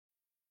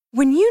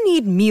When you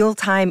need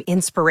mealtime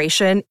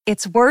inspiration,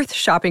 it's worth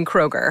shopping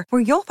Kroger,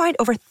 where you'll find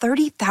over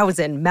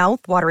 30,000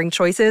 mouth-watering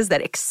choices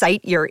that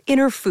excite your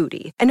inner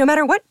foodie. And no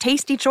matter what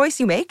tasty choice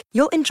you make,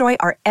 you'll enjoy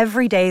our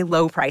everyday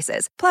low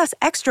prices, plus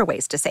extra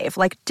ways to save,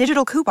 like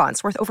digital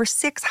coupons worth over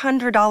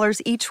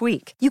 $600 each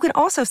week. You can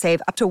also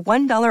save up to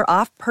 $1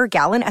 off per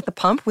gallon at the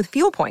pump with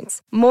fuel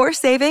points. More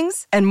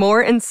savings and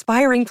more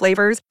inspiring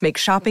flavors make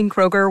shopping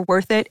Kroger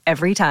worth it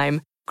every time.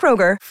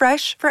 Kroger,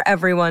 fresh for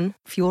everyone.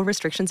 Fuel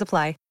restrictions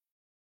apply.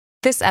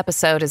 This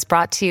episode is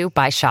brought to you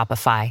by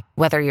Shopify.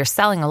 Whether you're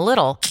selling a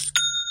little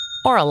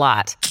or a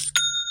lot,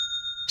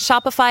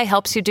 Shopify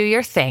helps you do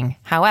your thing,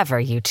 however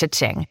you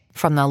cha-ching.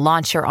 From the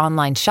launch your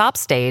online shop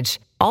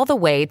stage, all the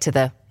way to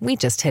the we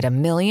just hit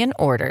 1 million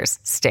orders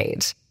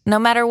stage. No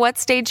matter what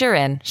stage you're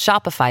in,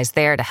 Shopify's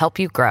there to help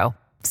you grow.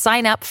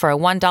 Sign up for a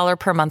 $1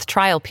 per month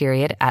trial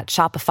period at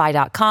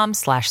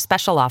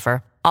shopify.com/special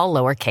offer, all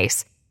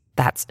lowercase.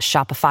 That's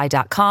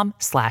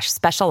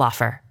shopify.com/special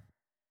offer.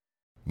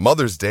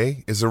 Mother's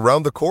Day is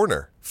around the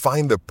corner.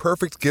 Find the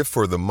perfect gift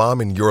for the mom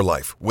in your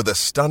life with a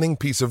stunning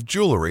piece of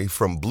jewelry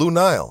from Blue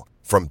Nile.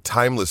 From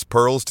timeless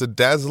pearls to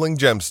dazzling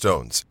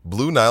gemstones,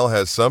 Blue Nile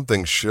has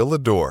something she'll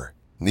adore.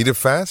 Need it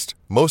fast?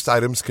 Most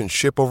items can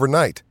ship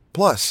overnight.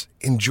 Plus,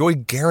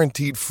 enjoy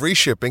guaranteed free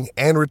shipping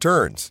and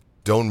returns.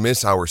 Don't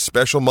miss our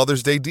special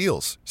Mother's Day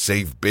deals.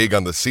 Save big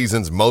on the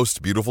season's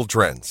most beautiful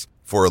trends.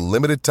 For a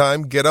limited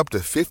time, get up to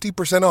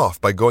 50%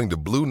 off by going to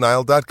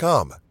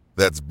BlueNile.com.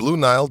 That's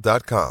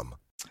BlueNile.com.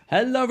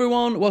 Hello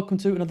everyone, welcome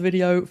to another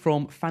video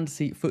from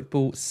Fantasy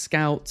Football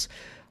Scout.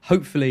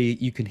 Hopefully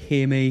you can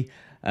hear me.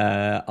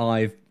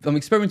 I'm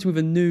experimenting with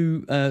a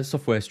new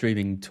software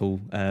streaming tool,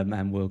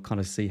 and we'll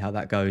kind of see how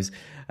that goes.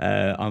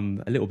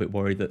 I'm a little bit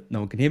worried that no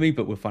one can hear me,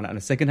 but we'll find out in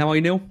a second. How are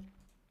you, Neil?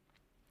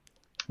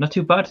 Not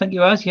too bad, thank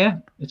you, Az. Yeah,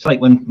 it's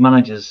like when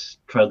managers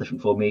trial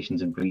different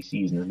formations in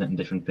pre-season, isn't it, and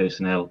different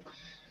personnel.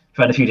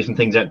 Tried a few different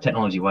things out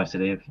technology-wise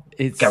today.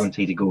 It's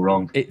guaranteed to go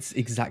wrong. It's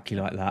exactly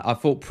like that. I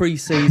thought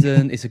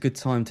pre-season is a good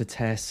time to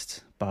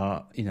test,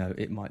 but, you know,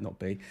 it might not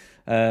be.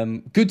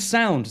 Good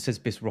sound, says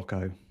Bis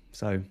Rocco.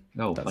 So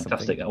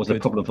fantastic. That was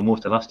a problem for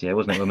most of last year,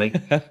 wasn't it, with me?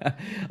 I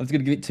was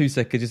going to give it 2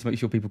 seconds just to make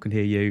sure people can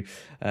hear you.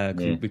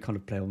 We kind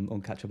of play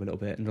on catch-up a little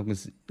bit. And as long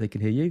as they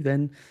can hear you,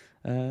 then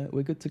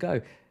we're good to go.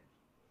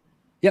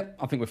 Yep,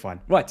 I think we're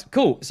fine. Right,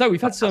 cool. So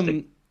we've had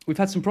some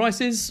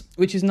prices,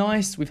 which is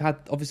nice. We've had,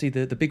 obviously,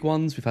 the big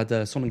ones. We've had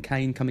Son and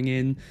Kane coming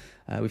in.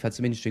 We've had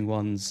some interesting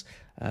ones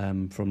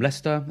from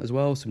Leicester as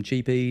well, some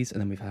cheapies.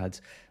 And then we've had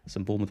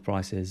some Bournemouth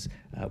prices,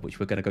 which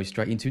we're going to go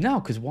straight into now.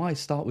 Because why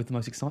start with the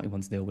most exciting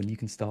ones, Neil, when you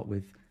can start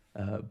with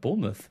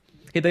Bournemouth?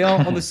 Here they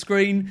are on the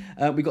screen.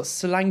 We've got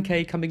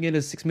Solanke coming in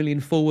as 6 million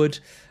forward.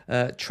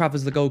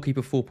 Travers, the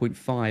goalkeeper,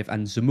 4.5.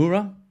 And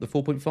Zamora, the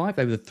 4.5.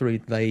 They were the three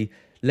they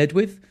led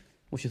with.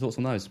 What's your thoughts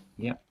on those?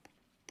 Yeah.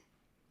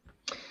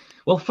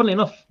 Well, funnily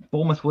enough,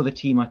 Bournemouth were the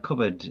team I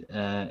covered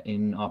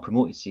in our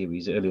promoted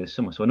series earlier this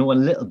summer, so I know a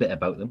little bit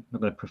about them. I'm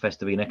not going to profess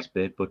to be an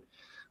expert, but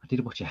I did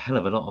watch a hell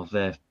of a lot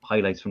of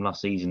highlights from last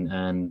season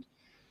and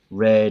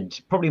read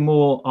probably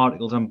more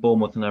articles on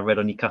Bournemouth than I read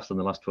on Newcastle in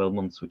the last 12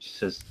 months, which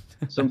says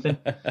something.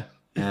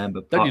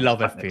 But don't you love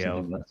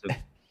FPL? Like so,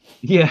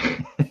 yeah.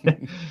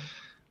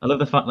 I love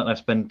the fact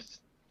that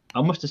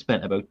I must have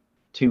spent about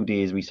 2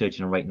 days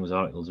researching and writing those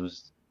articles. It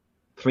was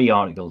 3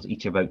 articles,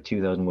 each about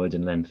 2,000 words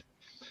in length.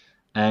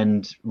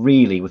 And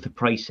really, with the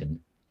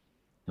pricing,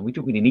 and we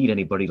don't really need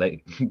anybody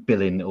like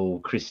Billin or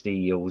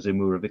Christie or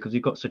Zamora because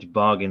we've got such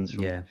bargains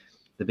from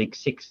the big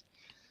 6.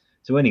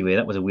 So anyway,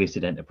 that was a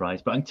wasted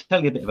enterprise. But I can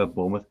tell you a bit about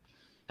Bournemouth.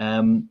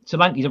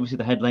 Solanke's obviously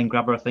the headline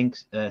grabber, I think.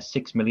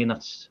 6 million,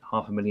 that's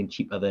 $500,000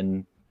 cheaper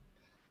than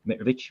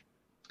Mitrovic.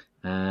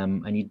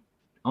 And you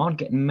aren't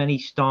getting many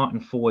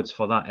starting forwards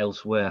for that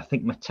elsewhere. I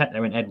think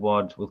Mateta and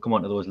Edouard, we'll come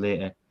on to those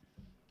later,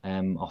 are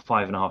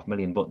 $5.5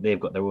 million, but they've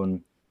got their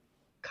own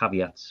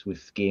caveats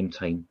with game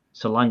time.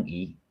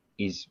 Solanke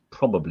is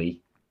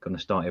probably going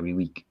to start every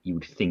week, you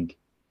would think.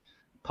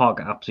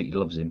 Parker absolutely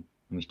loves him,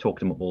 and he's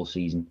talked him up all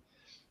season.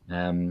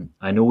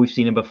 I know we've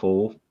seen him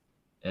before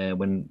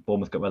when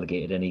Bournemouth got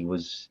relegated, and he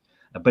was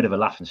a bit of a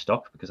laughing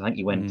stock because I think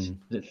he went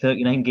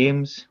 39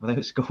 games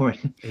without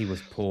scoring. He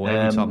was poor.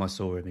 Every time I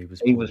saw him, he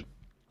was poor. He was,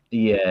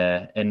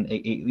 yeah, and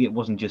it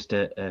wasn't just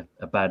a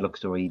bad luck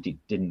story. He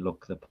didn't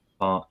look the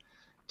part.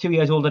 2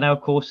 years older now, of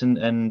course,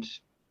 and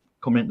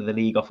coming into the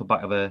league off the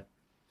back of a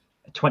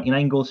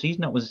 29-goal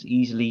season. That was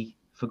easily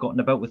forgotten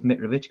about with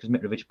Mitrovic because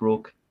Mitrovic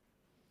broke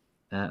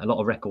a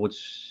lot of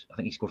records. I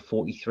think he scored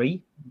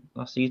 43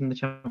 last season in the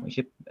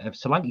Championship.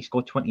 Solanke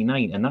scored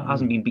 29, and that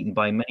hasn't been beaten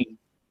by many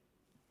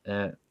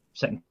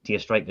second-tier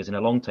strikers in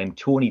a long time.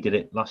 Tony did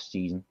it last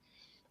season,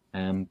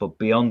 but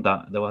beyond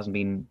that, there hasn't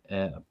been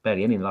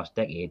barely any in the last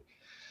decade.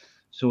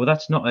 So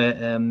that's not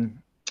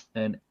an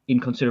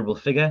inconsiderable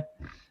figure.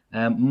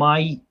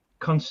 My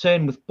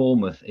concern with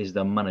Bournemouth is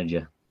their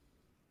manager,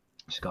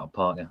 Scott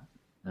Parker.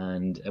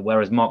 And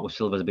whereas Marco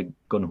Silva's a big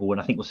gun-ho, and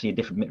I think we'll see a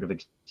different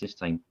Mitrovic this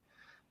time,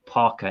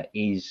 Parker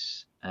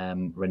is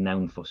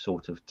renowned for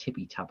sort of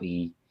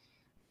tippy-tappy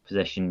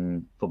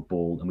possession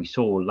football. And we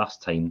saw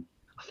last time,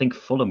 I think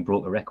Fulham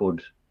broke a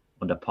record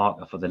under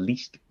Parker for the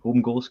least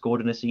home goals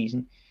scored in a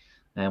season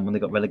when they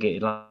got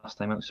relegated last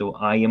time out. So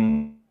I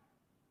am...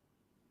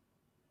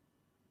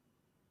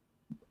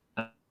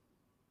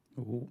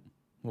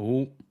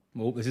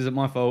 This isn't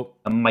my fault.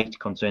 I'm mighty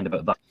concerned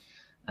about that.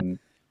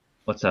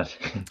 What's that?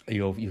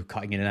 You're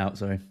cutting in and out,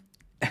 sorry.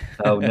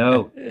 Oh,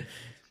 no.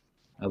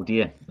 Oh,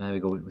 dear. There we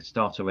go. It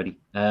starts already.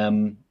 I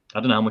don't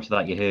know how much of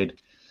that you heard.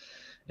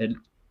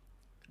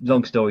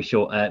 Long story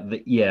short,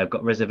 I've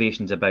got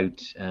reservations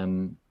about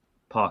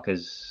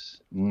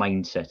Parker's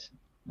mindset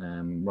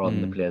rather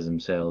than the players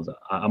themselves.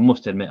 I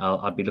must admit,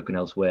 I'd be looking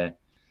elsewhere.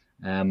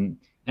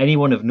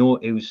 Anyone of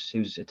note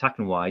who's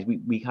attacking wise,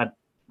 we had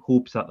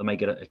hopes that they might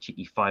get a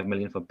cheeky 5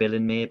 million for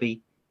Billing,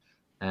 maybe.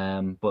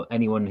 But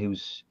anyone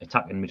who's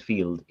attacking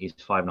midfield is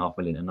 5.5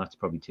 million, and that's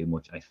probably too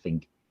much, I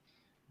think,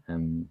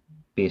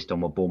 based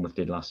on what Bournemouth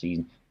did last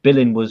season.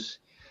 Billing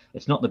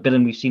it's not the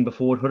Billing we've seen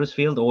before at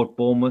Huddersfield or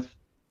Bournemouth,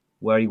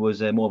 where he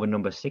was more of a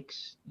number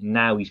 6.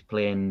 Now he's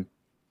playing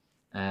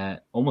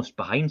almost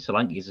behind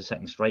Solanke as a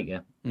second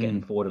striker,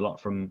 getting forward a lot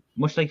from,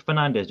 much like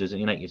Fernandes does at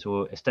United,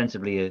 so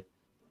ostensibly a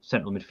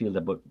central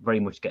midfielder, but very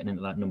much getting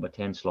into that number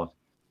 10 slot.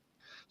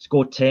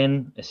 Scored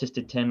 10,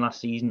 assisted 10 last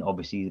season.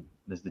 Obviously,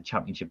 there's the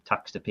championship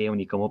tax to pay when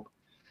you come up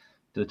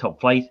to the top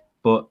flight,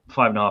 but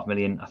 5.5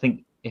 million. I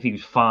think if he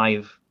was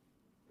 5,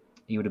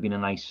 he would have been a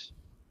nice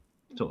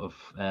sort of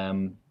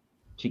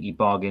cheeky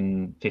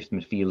bargain 5th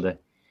midfielder.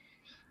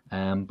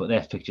 But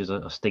their fixtures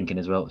are stinking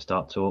as well to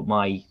start. So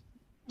my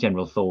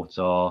general thoughts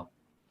are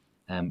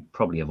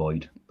probably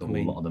avoid a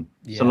whole lot of them.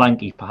 Yeah.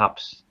 Solanke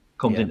perhaps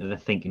comes into the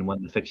thinking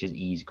when the fixtures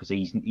ease, because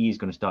he is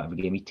going to start every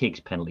game. He takes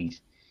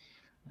penalties.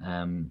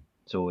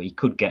 So he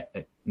could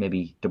get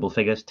maybe double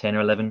figures, 10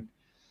 or 11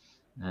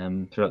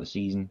 throughout the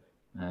season.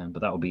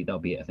 But that'll be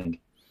it, I think.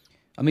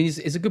 I mean,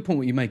 it's a good point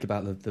what you make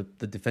about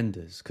the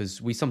defenders,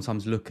 because we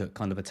sometimes look at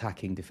kind of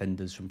attacking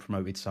defenders from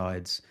promoted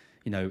sides.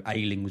 You know,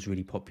 Ayling was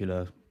really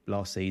popular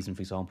last season,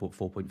 for example, at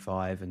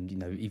 4.5, and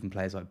even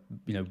players like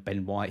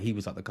Ben White, he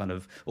was like the kind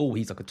of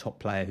he's like a top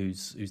player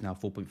who's now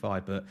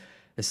 4.5. But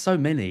there's so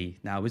many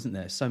now, isn't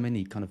there? So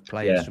many kind of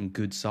players from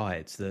good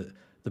sides that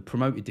the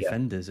promoted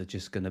defenders are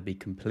just going to be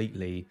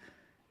completely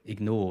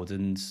ignored,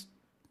 and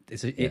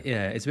it's a bit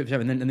of a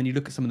shame. And then you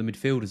look at some of the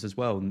midfielders as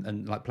well,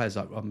 and like players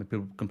like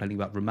people complaining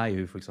about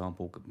Romeu, for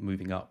example,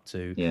 moving up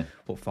to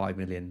 5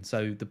 million.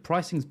 So the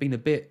pricing's been a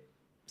bit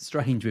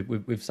strange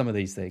with some of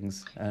these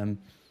things.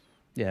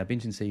 It'd be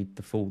interesting to see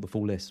the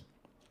full list.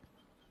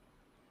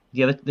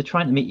 Yeah, they're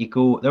trying to make you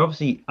go. They're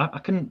obviously, I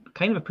can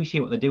kind of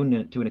appreciate what they're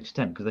doing to an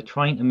extent, because they're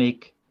trying to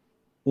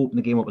open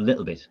the game up a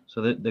little bit.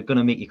 So they're going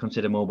to make you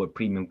consider more about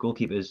premium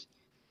goalkeepers.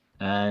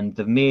 And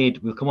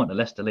we'll come on to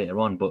Leicester later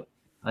on, but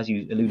as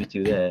you alluded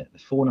to there, the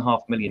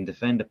 4.5 million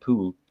defender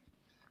pool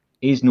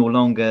is no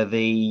longer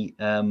the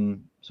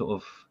sort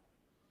of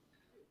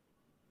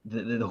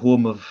the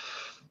home of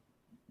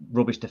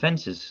rubbish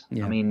defences.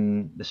 Yeah. I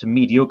mean, there's some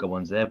mediocre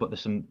ones there, but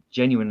there's some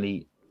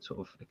genuinely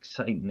sort of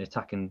exciting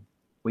attacking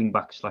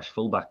wing-backs /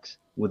 full-backs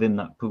within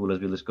that pool, as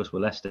we'll discuss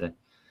with Leicester.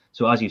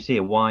 So as you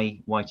say,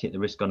 why take the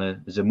risk on a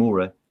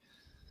Zamora,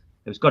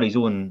 who's got his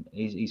own,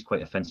 he's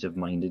quite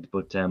offensive-minded,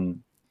 but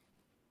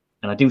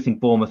and I do think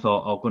Bournemouth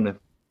are going to...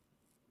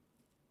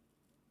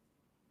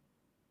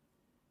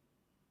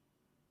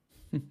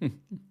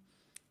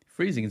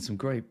 Freezing in some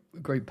great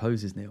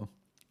poses, Neil.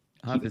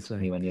 I have to say.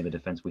 Anywhere near the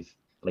defence with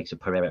likes of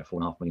Pereira at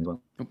 4.5 million as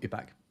well. Oh, you're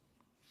back.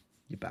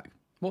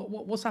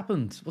 What's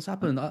happened?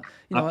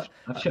 I've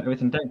shut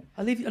everything down.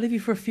 I leave you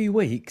for a few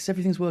weeks.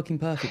 Everything's working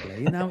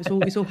perfectly, and now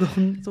it's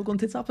all gone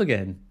tits up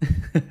again.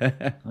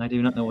 I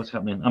do not know what's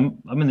happening.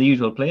 I'm in the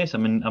usual place.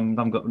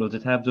 I've got loads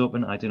of tabs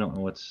open. I do not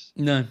know what's.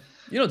 No,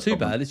 you're not too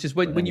bad. It's just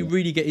when you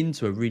really get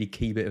into a really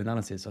key bit of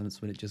analysis, that's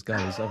when it just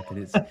goes up, and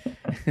it's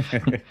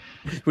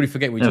really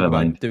forget when you talk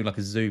about doing like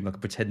a Zoom, like a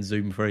pretend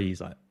Zoom freeze,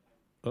 like.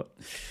 Oh.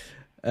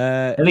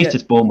 At least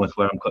it's Bournemouth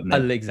where I'm cutting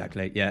it.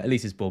 Exactly, yeah. At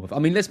least it's Bournemouth. I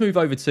mean, let's move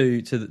over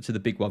to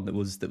the big one that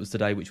was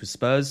today, which was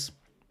Spurs.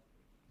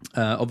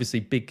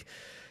 Obviously, big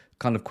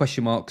kind of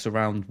question marks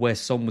around where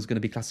Son was going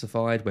to be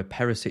classified, where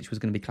Perisic was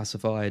going to be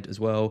classified as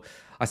well.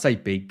 I say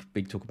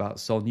big talk about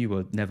Son. You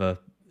were never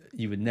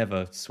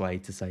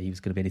swayed to say he was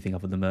going to be anything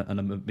other than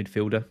a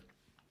midfielder.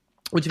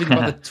 What do you think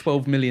about the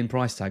 12 million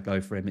price tag though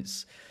for him?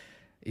 It's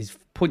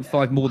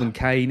 0.5 more than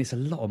Kane. It's a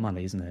lot of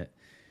money, isn't it?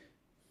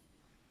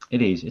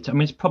 It is. It's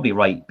probably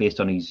right based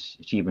on his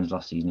achievements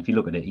last season. If you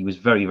look at it, he was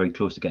very, very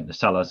close to getting to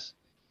Salah's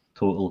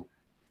total.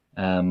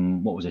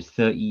 What was it?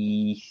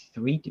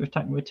 33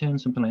 attacking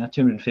returns, something like that.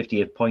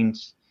 258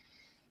 points.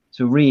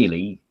 So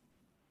really,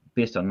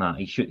 based on that,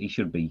 he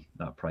should be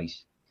that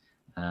price.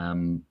 But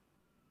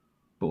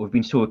we've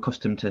been so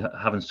accustomed to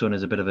having Son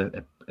as a bit of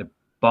a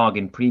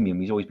bargain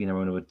premium. He's always been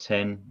around about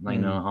 10,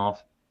 9.5,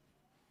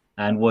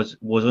 and was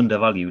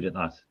undervalued at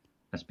that.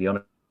 Let's be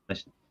honest.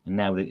 And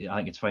now I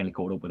think it's finally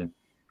caught up with him.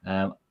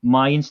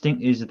 My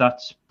instinct is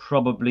that's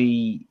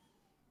probably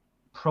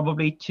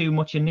too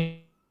much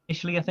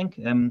initially, I think,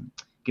 given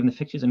the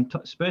fixtures. And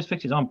Spurs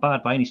fixtures aren't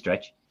bad by any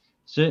stretch.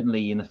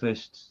 certainly in the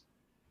first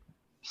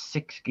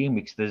 6 game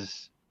weeks,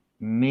 there's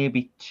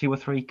maybe 2 or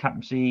 3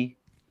 captaincy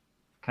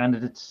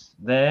candidates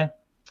there.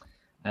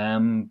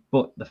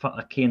 But the fact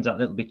that Kane's a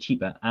little bit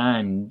cheaper,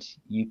 and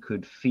you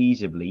could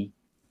feasibly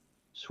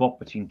swap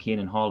between Kane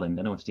and Haaland.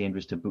 I know it's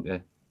dangerous to book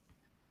a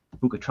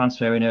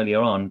transfer in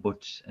earlier on,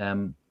 but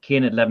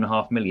Kane at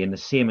 11.5 million, the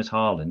same as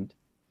Haaland.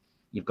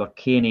 You've got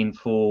Kane in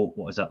for,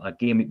 what is that, a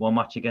game week 1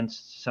 match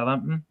against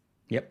Southampton?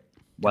 Yep.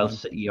 While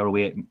City are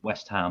away at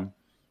West Ham.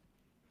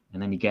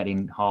 And then you get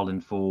in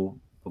Haaland for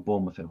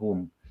Bournemouth at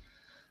home.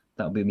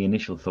 That would be my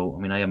initial thought.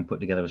 I mean, I haven't put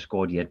together a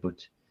squad yet,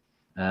 but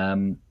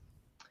the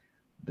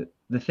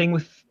thing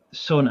with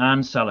Son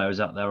and Salah is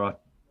that there are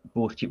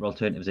both cheaper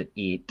alternatives at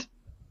 8.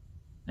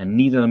 And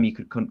neither of them you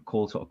could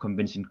call sort of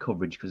convincing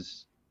coverage,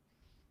 because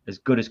as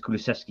good as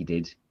Kulusevski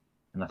did,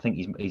 and I think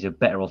he's a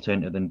better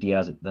alternative than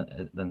Diaz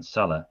than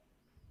Salah,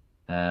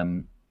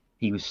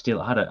 he was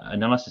still, I had an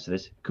analysis of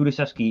this.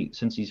 Kulusevski,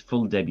 since his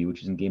full debut,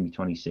 which was in game week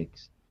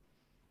 26,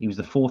 he was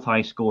the 4th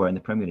highest scorer in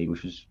the Premier League,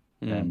 which was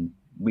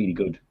really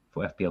good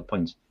for FPL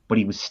points. But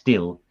he was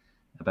still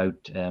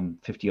about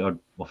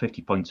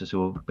 50 points or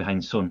so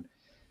behind Son.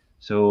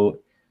 So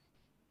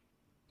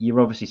you're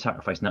obviously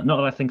sacrificing that. Not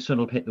that I think Son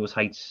will hit those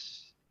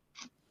heights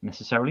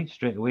necessarily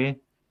straight away.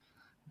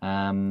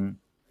 But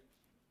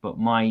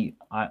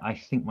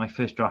I think my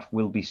first draft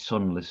will be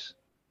Sonless.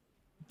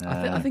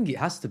 I think it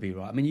has to be,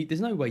 right. I mean, there's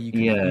no way you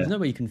can. There's no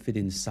way you can fit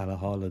in Salah,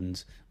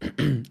 Haaland,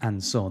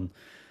 and Son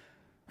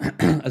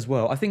as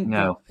well. I think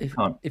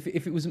if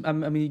it was, I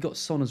mean, you got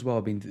Son as well.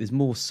 I mean, there's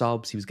more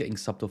subs. He was getting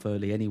subbed off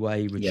early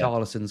anyway.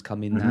 Richarlison's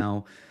come in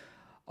now.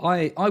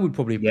 I would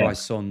probably price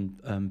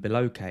Son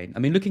below Kane. I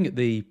mean, looking at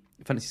the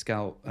Fantasy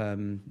Scout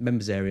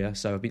members area,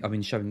 so I've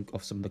been showing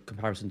off some of the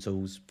comparison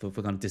tools for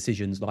kind of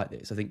decisions like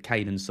this. I think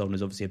Kane and Son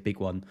is obviously a big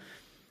one,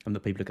 and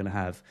that people are going to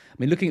have. I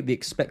mean, looking at the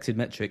expected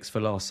metrics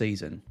for last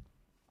season,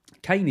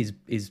 Kane is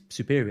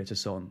superior to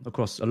Son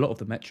across a lot of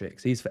the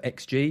metrics. He's for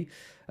XG,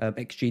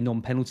 XG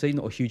non-penalty,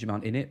 not a huge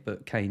amount in it,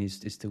 but Kane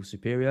is still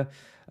superior.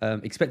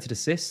 Expected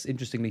assists,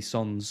 interestingly,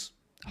 Son's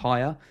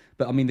higher,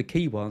 but I mean the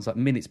key ones like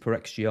minutes per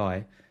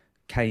XGI,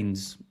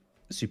 Kane's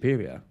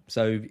superior.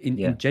 So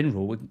in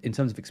general, in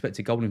terms of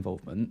expected goal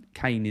involvement,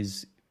 Kane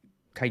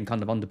kind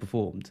of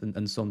underperformed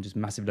and Son just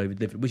massively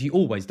over-delivered, which he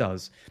always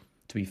does,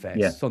 to be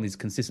fair. Son is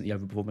consistently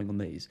overperforming on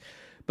these.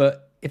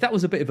 But if that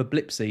was a bit of a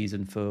blip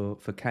season for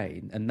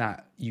Kane, and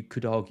that you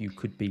could argue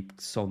could be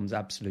Son's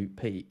absolute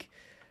peak,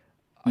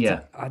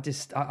 I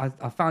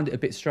found it a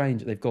bit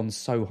strange that they've gone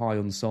so high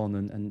on Son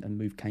and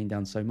moved Kane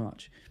down so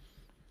much.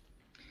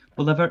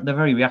 Well, they're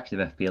very reactive,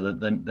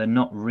 FPL. They're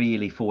not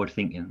really forward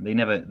thinking. They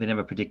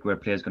never predict where a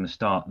player's going to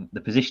start.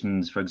 The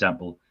positions, for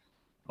example,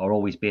 are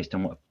always based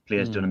on what a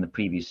player's done in the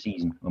previous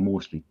season, or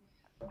mostly.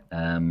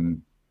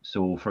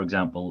 So, for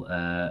example,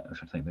 I'm trying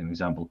to think of an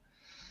example.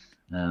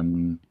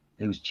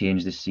 Who's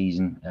changed this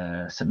season?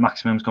 St.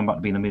 Maximum's gone back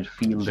to being a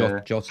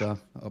midfielder. Jota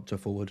up to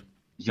forward.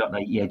 Jota's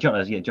going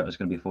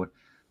to be a forward,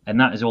 and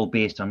that is all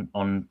based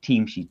on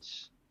team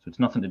sheets. So it's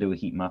nothing to do with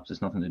heat maps.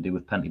 It's nothing to do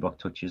with penalty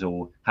box touches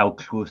or how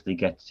close they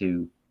get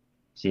to,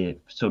 say, if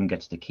Son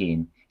gets to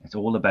Kane. It's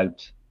all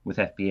about, with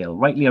FPL,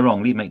 rightly or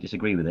wrongly, you might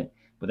disagree with it,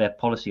 but their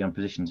policy on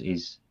positions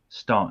is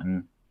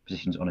starting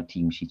positions on a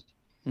team sheet.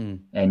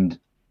 And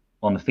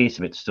on the face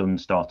of it, Son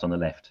starts on the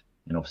left,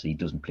 and obviously he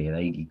doesn't play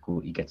there.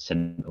 He gets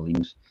central, he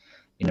moves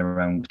in and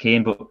around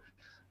Kane. But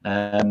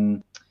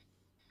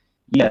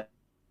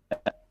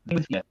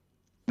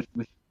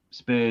with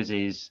Spurs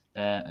is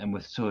and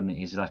with Son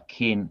is that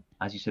Kane,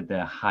 as you said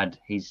there, had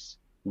his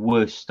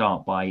worst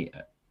start by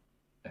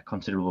a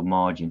considerable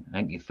margin. I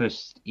think the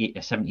first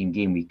 17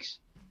 game weeks,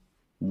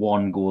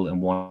 1 goal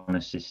and 1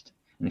 assist.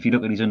 And if you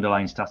look at his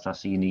underlying stats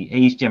last season,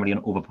 he's generally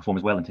an overperform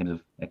as well in terms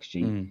of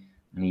XG,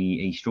 and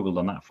he struggled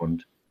on that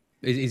front.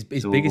 His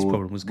biggest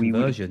problem was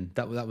conversion.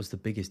 That was the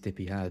biggest dip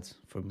he had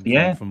from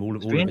all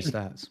of his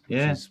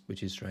stats,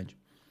 which is strange.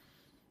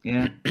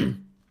 Yeah.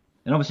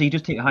 And obviously, he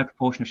does take a high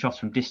proportion of shots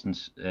from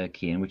distance,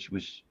 Kane, which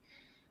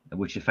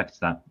affects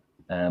that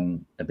a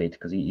bit,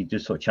 because he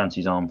does sort of chance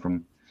his arm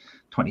from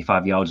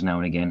 25 yards now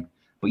and again.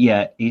 But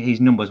yeah, his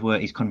numbers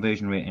his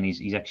conversion rate and his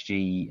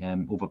XG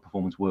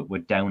overperformance were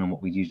down on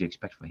what we usually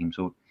expect for him.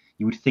 So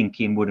you would think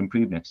Kane would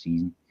improve next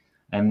season.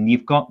 And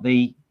you've got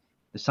the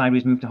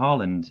sideways move to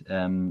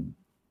Haaland,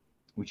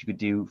 which you could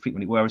do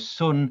frequently. Whereas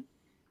Son,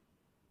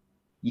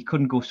 you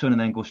couldn't go Son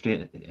and then go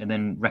straight and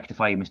then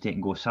rectify your mistake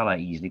and go Salah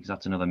easily, because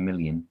that's another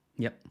million.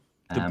 Yep.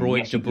 De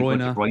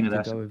Bruyne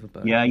there.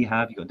 Yeah, you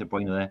got De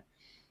Bruyne there,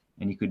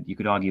 and you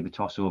could argue the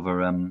toss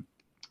over.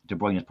 De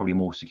Bruyne is probably a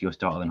more secure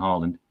starter than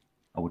Haaland,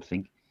 I would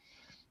think,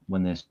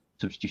 when the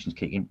substitutions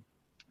kick in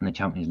the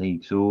Champions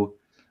League. So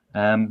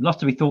lots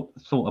to be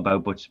thought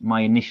about, but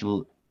my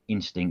initial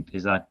instinct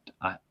is that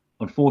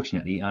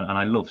unfortunately, and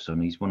I love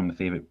Son, he's one of my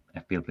favourite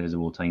FPL players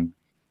of all time,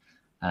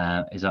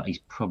 is that he's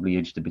probably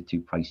edged a bit too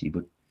pricey,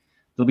 but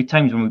there'll be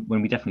times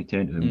when we definitely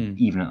turn to him,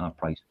 even at that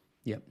price.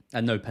 Yeah,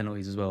 and no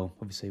penalties as well,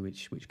 obviously,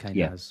 which Kane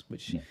has.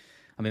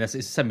 I mean, it's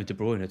the same with De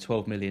Bruyne.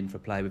 12 million for a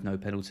player with no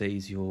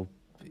penalties. You're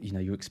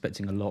you're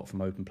expecting a lot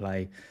from open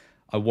play.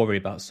 I worry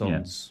about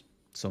Son's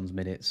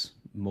minutes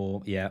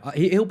more. Yeah,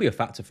 he'll be a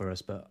factor for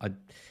us, but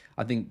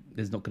I think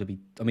there's not going to be.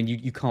 I mean,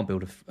 you can't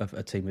build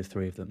a team with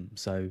three of them,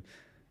 so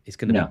it's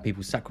going to be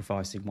people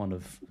sacrificing one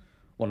of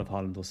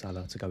Haaland or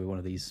Salah to go with one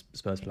of these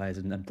Spurs players,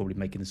 and probably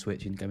making the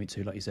switch in game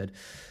 2, like you said.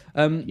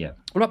 What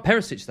about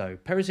Perisic though?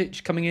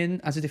 Perisic coming in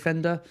as a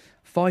defender,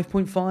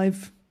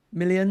 5.5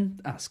 million.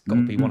 That's got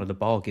to be one of the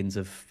bargains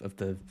of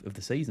the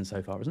season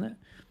so far, isn't it?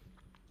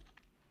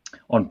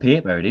 On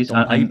paper, it is.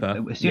 On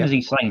paper, as soon as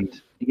he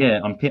signed,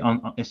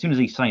 as soon as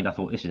he signed, I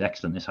thought this is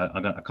excellent.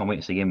 I can't wait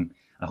to see him.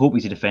 I hope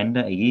he's a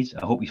defender. He is.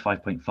 I hope he's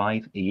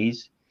 5.5. He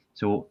is.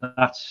 So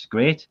that's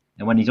great.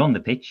 And when he's on the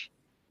pitch,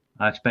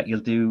 I expect he'll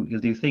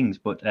do things.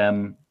 But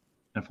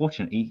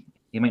unfortunately,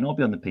 he might not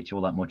be on the pitch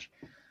all that much.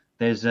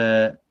 There's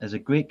a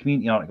great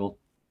community article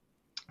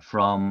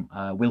from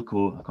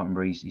Wilco. I can't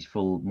remember his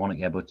full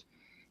moniker, but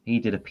he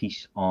did a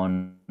piece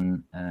on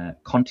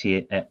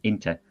Conte at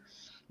Inter,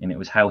 and it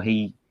was how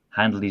he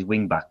handled his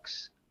wing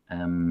backs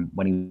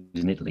when he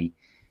was in Italy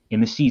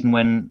in the season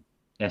when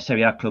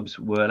Serie A clubs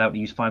were allowed to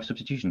use 5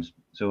 substitutions.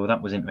 So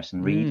that was interesting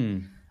to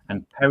read.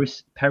 And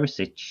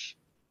Perisic,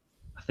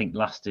 I think,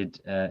 lasted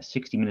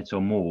 60 minutes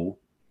or more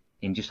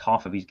in just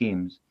half of his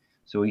games.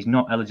 So he's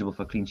not eligible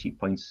for clean sheet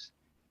points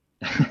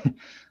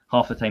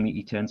half the time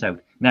he turns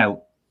out.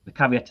 Now, the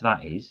caveat to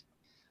that is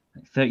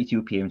 32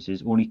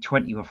 appearances, only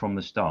 20 were from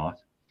the start.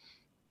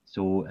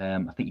 So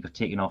I think he got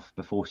taken off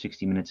before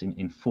 60 minutes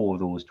in 4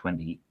 of those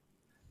 20.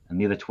 And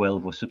the other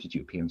 12 were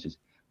substitute appearances.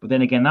 But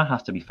then again, that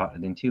has to be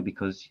factored in too,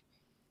 because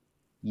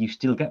you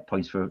still get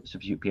points for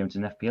substitute appearances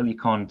in FPL.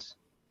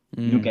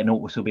 You don't get an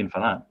auto sub in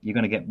for that. You're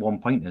going to get 1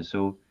 pointer.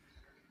 So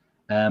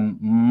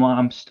I'm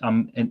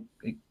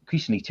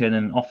increasingly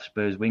turning off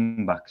Spurs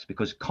wing backs,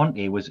 because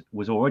Conte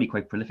was already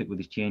quite prolific with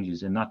his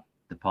changes in that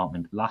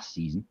department last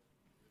season.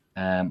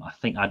 I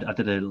think I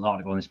did an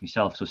article on this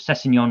myself. So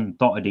Sessegnon,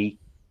 Doherty,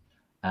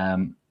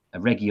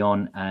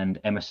 Reguilon and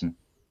Emerson,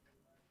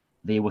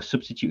 they were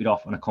substituted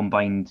off on a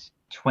combined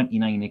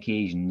 29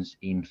 occasions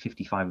in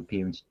 55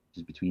 appearances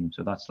between them.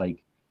 So that's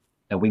like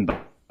a wing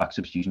back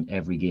substitution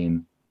every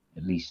game,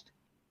 at least.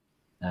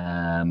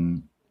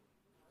 And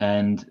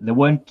there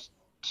weren't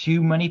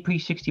too many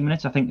pre-60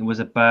 minutes. I think there was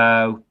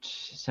about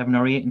 7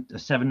 or 8,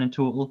 7 in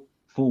total.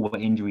 4 were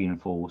injury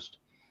enforced.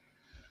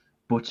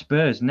 But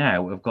Spurs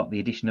now have got the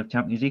addition of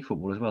Champions League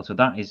football as well. So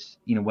that is,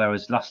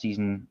 whereas last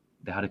season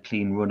they had a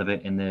clean run of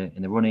it in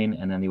the run-in,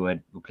 and then they were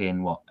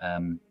playing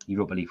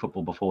Europa League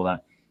football before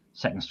that,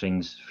 second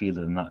strings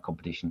fielded in that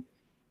competition.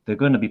 They're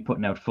going to be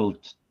putting out full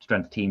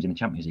strength teams in the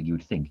Champions League, you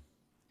would think.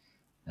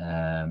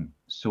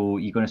 So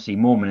you're going to see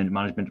more minute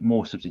management,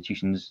 more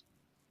substitutions,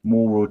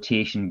 more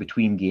rotation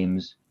between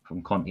games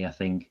from Conte, I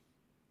think.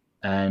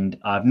 And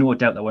I've no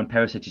doubt that when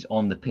Perisic is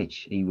on the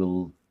pitch,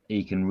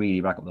 he can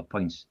really rack up the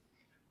points.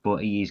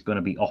 But he is going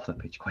to be off the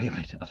pitch quite a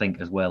bit, I think,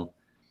 as well.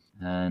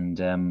 And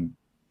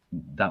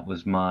that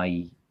was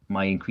my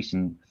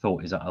increasing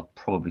thought, is that I'll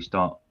probably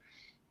start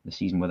the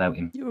season without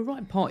him. You're a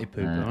right party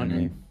pooper, aren't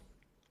you?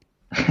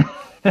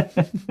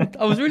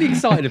 I was really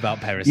excited about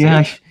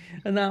Perisic,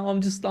 and now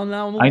I'm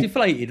all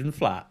deflated and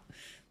flat.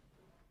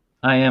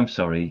 I am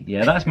sorry.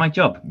 Yeah, that's my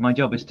job. My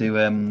job is to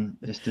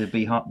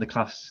be the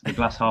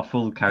glass half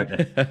full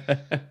character,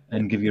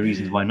 and give you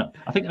reasons why not.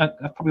 I think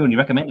I've probably only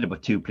recommended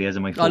about 2 players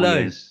in my 4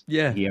 years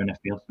here in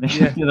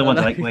FPL. The other ones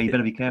are like, well, you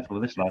better be careful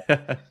with this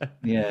lad.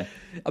 Yeah.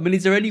 I mean,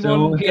 is there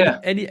anyone? So,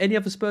 any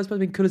other Spurs players?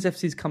 I mean,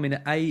 Kulusevski's coming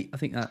at 8. I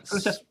think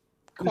that's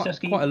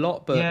quite a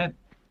lot, but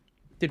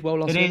did well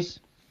last week.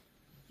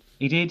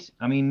 He did.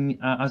 I mean,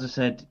 as I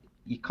said,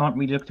 you can't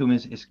really look to him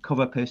as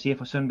cover per se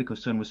for Son,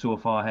 because Son was so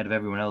far ahead of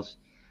everyone else.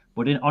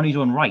 But on his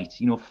own right,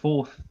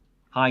 4th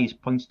highest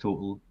points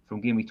total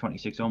from game week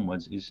 26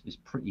 onwards is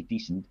pretty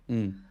decent.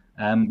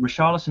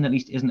 Richarlison at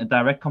least isn't a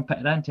direct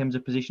competitor in terms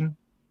of position.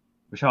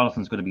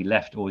 Richarlison's going to be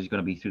left, or he's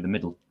going to be through the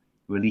middle.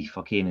 Relief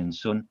for Kane and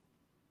Son.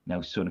 Now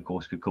Son, of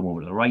course, could come over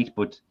to the right,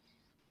 but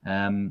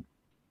 8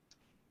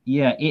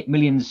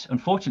 million's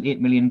unfortunately 8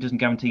 million doesn't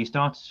guarantee you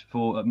starts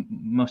for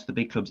most of the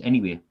big clubs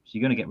anyway. So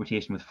you're going to get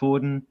rotation with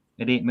Foden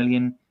at 8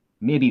 million,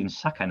 maybe even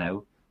Saka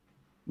now.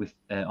 With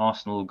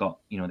Arsenal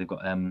they've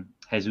got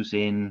Jesus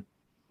in,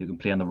 who can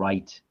play on the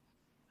right.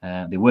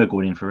 They were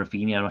going in for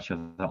Rafinha. I'm not sure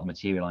if that'll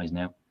materialise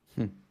now.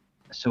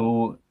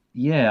 So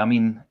I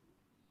mean,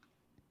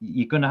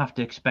 you're going to have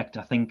to expect,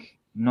 I think,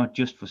 not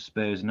just for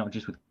Spurs, not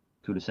just with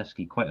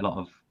Kulusevski, quite a lot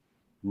of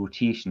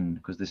rotation,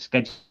 because the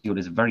schedule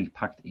is very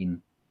packed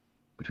in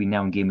between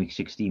now and game week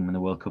 16 when the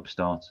World Cup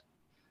starts.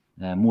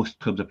 Most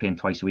clubs are playing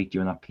twice a week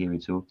during that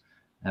period, so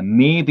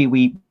maybe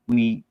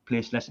we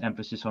place less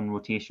emphasis on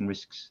rotation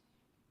risks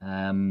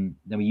than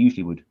we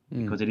usually would,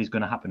 because it is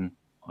going to happen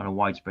on a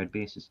widespread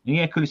basis. And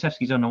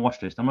Kulusevski's on the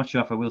watch list. I'm not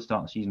sure if I will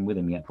start the season with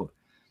him yet, but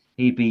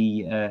he'd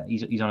be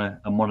he's on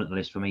a monitor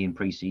list for me in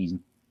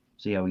pre-season.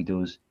 See how he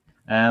does.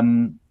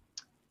 Lloris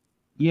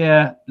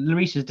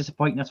is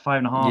disappointing. That's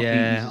 5.5.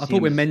 Yeah, I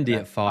thought with Mendy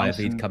at 5,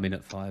 he'd come in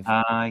at 5.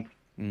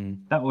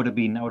 That would have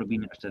been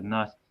interesting in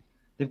that.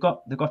 they've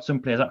got some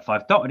players at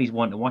 5. Doherty's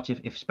one to watch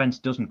if Spence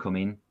doesn't come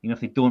in. If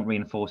they don't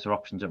reinforce their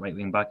options at right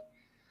wing back.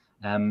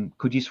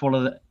 Could you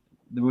swallow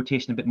the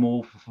rotation a bit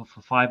more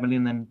for 5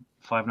 million than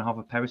 5.5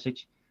 with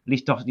Perisic? At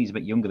least Doherty's a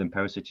bit younger than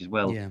Perisic as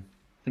well. Yeah.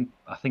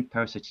 I think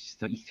Perisic is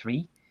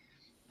 33,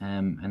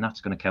 and that's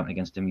going to count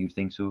against him. You'd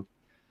think so.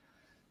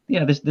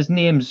 Yeah, there's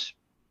names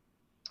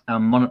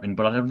I'm monitoring,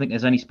 but I don't think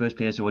there's any Spurs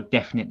players who are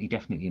definitely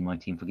in my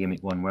team for Game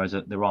Week 1. Whereas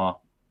there are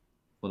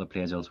other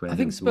players elsewhere. I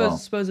think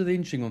Spurs are the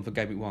interesting one for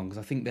Game Week 1 because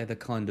I think they're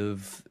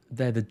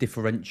the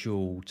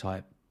differential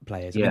type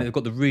players. I mean, they've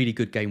got the really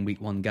good Game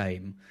Week 1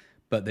 game.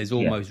 But there's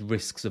almost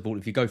risks of all.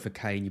 If you go for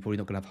Kane, you're probably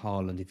not going to have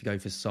Haaland. If you go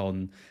for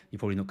Son, you're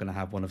probably not going to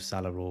have one of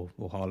Salah or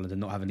Haaland and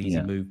not have an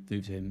easy move to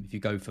him. If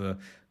you go for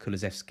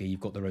Kulusevski,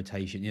 you've got the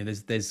rotation.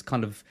 There's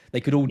kind of they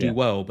could all do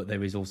well, but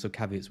there is also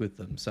caveats with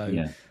them. So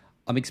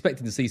I'm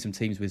expecting to see some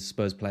teams with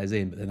Spurs players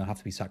in, but then there'll have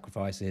to be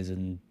sacrifices.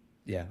 And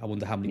I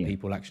wonder how many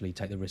people actually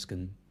take the risk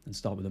and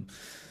start with them.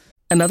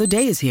 Another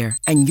day is here,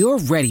 and you're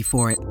ready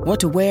for it. What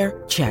to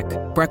wear? Check.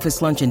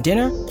 Breakfast, lunch, and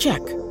dinner? Check.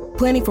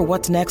 Planning for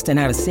what's next and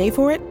how to save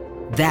for it?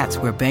 That's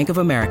where Bank of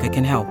America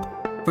can help.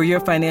 For your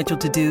financial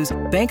to-dos,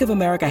 Bank of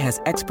America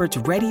has experts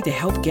ready to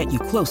help get you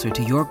closer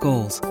to your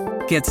goals.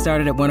 Get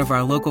started at one of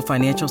our local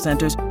financial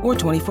centers or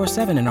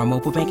 24/7 in our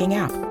mobile banking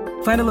app.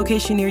 Find a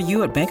location near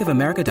you at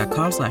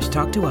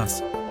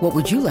bankofamerica.com/talktous. What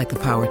would you like the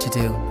power to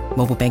do?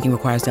 Mobile banking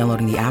requires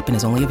downloading the app and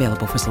is only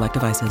available for select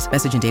devices.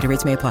 Message and data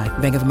rates may apply.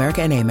 Bank of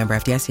America N.A., member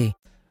FDIC.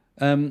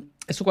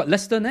 Let's talk about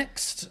Leicester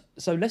next.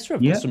 So Leicester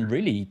have got some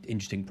really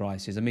interesting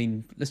prices. I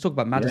mean, let's talk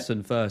about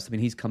Maddison first. I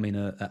mean, he's come in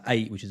at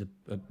 8, which is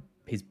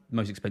his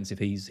most expensive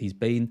he's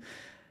been.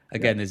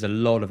 Again, there's a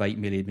lot of 8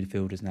 million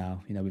midfielders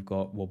now. We've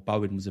got,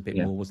 Bowen was a bit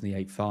more, wasn't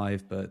he,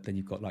 8.5, but then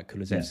you've got like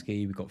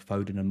Kulusevski, we've got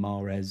Foden and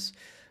Mahrez.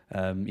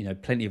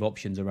 Plenty of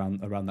options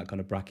around that kind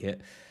of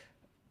bracket.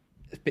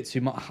 It's a bit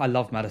too much. I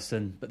love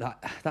Maddison, but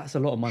that's a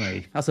lot of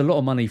money. That's a lot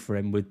of money for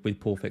him with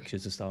poor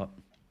fixtures to start.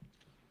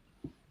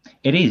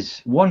 It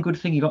is. One good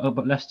thing you got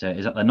about Leicester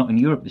is that they're not in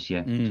Europe this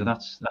year, so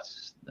that's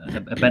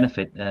a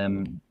benefit.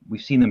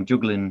 We've seen them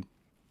juggling.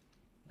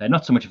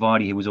 Not so much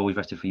Vardy, who was always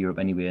rested for Europe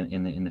anyway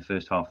in the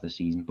first half of the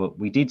season, but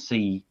we did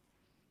see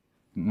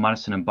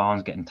Maddison and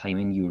Barnes getting time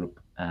in Europe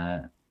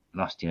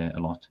last year a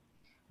lot,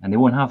 and they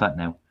won't have that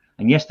now.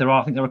 And yes,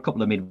 I think there are a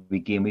couple of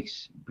midweek game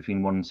weeks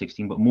between 1 and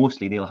 16, but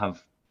mostly they'll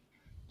have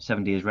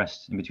 7 days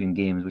rest in between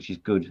games, which is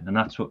good, and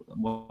that's what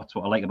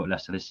I like about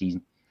Leicester this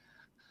season.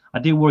 I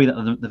do worry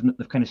that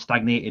they've kind of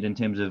stagnated in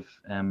terms of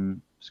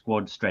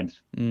squad strength.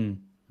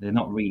 They're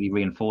not really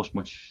reinforced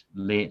much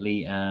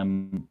lately.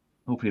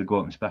 Hopefully they'll go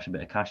out and splash a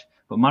bit of cash.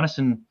 But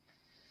Maddison,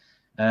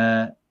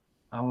 I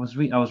was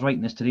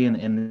writing this today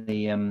in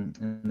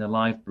the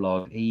live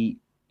blog. He,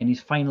 in his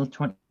final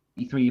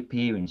 23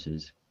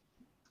 appearances,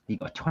 he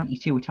got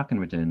 22 attacking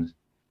returns,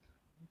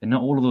 and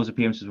not all of those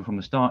appearances were from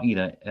the start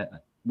either.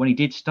 When he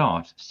did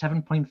start,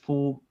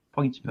 7.4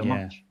 points per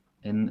match.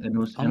 And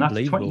that's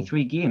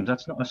 23 games.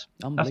 That's not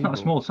a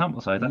small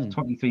sample size. That's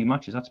 23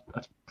 matches. That's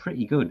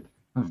pretty good.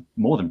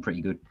 More than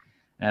pretty good.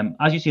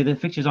 As you see, the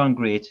fixtures aren't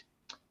great.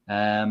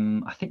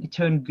 I think they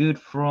turned good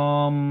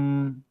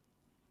from.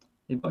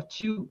 They've got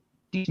 2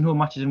 decent home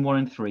matches in 1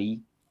 and 3,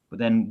 but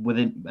then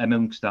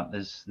amongst that,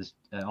 there's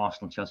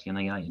Arsenal, Chelsea, and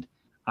United.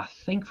 I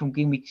think from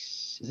game week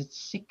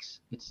 6,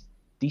 it's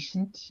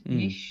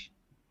decent-ish.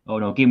 Oh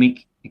no, game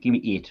week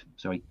 8.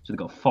 Sorry. So they've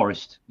got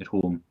Forest at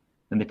home.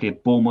 Then they play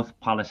Bournemouth,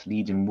 Palace,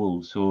 Leeds, and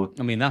Wolves. So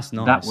I mean, that's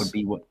nice. That would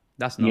be what.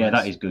 That's nice. Yeah,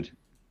 that is good.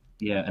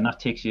 Yeah, and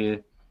that takes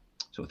you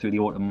sort of through the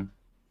autumn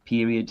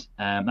period.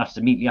 That's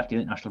immediately after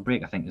the international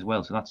break, I think, as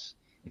well. So that's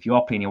if you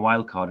are playing your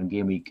wild card in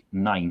game week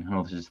 9. I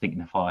know this is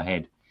thinking far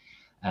ahead,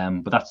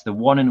 but that's the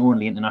one and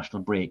only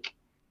international break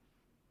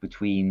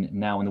between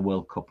now and the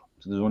World Cup.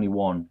 So there's only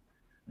one,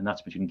 and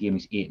that's between game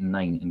weeks 8 and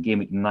 9. And game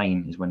week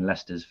 9 is when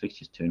Leicester's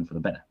fixtures turn for the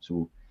better. So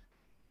you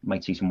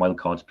might see some wild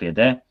cards played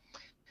there.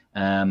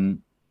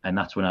 And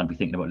that's when I'd be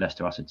thinking about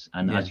Leicester assets.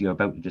 And as you're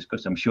about to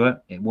discuss, I'm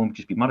sure it won't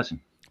just be Maddison.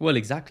 Well,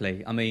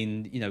 exactly. I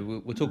mean,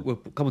 we'll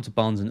come on to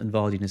Barnes and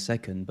Vardy in a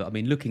second. But I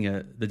mean, looking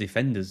at the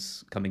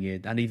defenders coming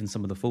in and even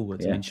some of the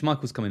forwards. I mean,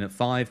 Schmeichel's coming at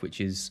 5,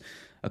 which is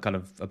a kind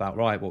of about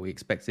right, what we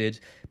expected.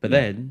 But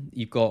then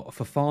you've got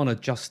Fofana,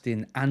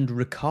 Justin, and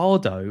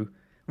Ricardo.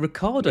 Who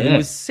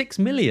was 6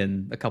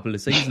 million a couple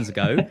of seasons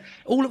ago,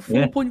 all at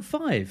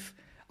 4.5.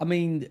 I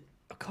mean,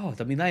 God,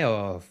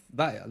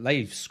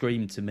 they've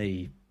screamed to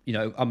me.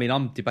 I mean,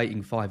 I'm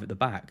debating 5 at the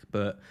back,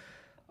 but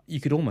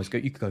you could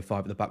go 5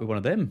 at the back with one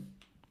of them.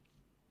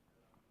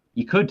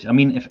 You could. I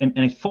mean, if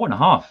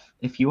 4.5,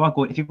 if you're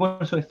going to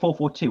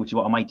 4-4-2, which is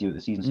what I might do at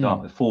the season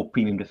start with 4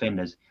 premium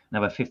defenders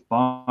and have a 5th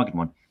bargain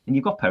one, and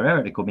you've got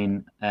Pereira to come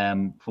in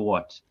for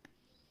what?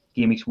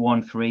 Game weeks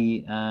 1,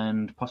 3,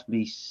 and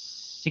possibly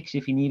 6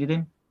 if you needed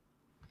him.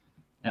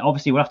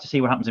 Obviously, we'll have to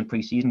see what happens in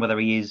pre-season, whether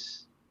he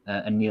is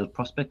a nailed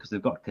prospect, because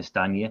they've got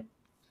Castagna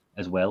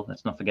as well.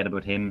 Let's not forget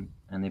about him.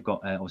 And they've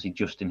got obviously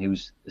Justin,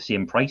 who's the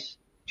same price.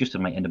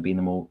 Justin might end up being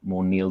the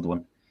more nailed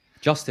one.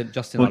 Justin,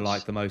 I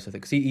like the most, I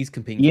think, because he's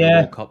competing for the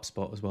World Cup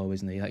spot as well,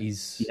 isn't he? Like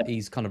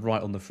he's kind of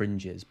right on the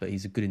fringes, but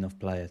he's a good enough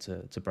player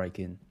to break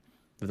in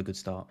with a good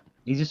start.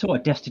 He's a sort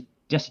of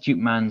destitute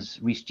man's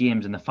Reece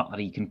James, and the fact that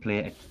he can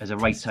play as a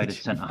right-sided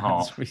centre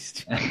half,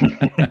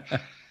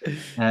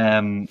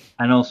 and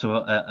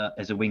also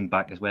as a wing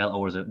back as well,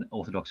 or as an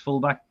orthodox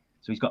fullback.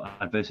 So he's got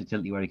that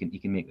versatility where he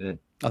can make the.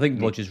 I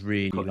think Rodgers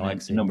really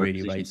likes him,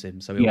 really rates him.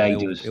 So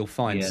he'll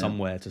find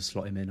somewhere to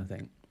slot him in, I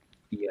think.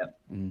 Yeah.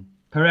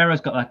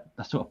 Pereira's got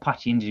that sort of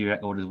patchy injury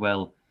record as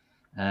well,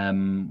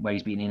 where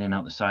he's been in and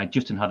out the side.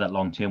 Justin had that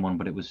long-term one,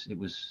 but it was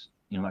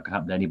that could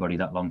happen to anybody,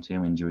 that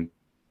long-term injury.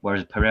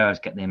 Whereas Pereira's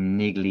getting them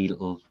niggly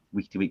little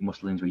week-to-week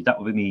muscle injuries. That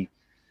would be me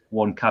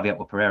one caveat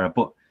with Pereira.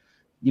 But,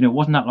 it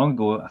wasn't that long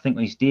ago. I think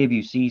on his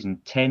debut season,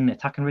 10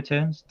 attacking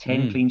returns,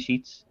 10 clean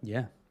sheets.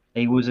 Yeah.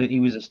 He was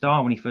a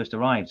star when he first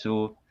arrived.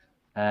 So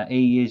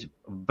he is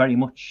very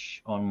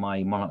much on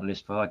my monitor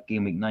list for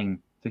game week 9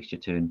 fixture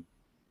turn.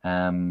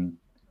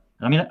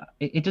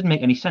 It doesn't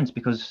make any sense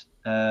because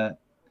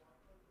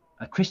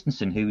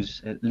Christensen,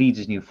 who's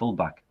Leeds' new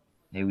fullback,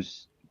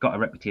 who's got a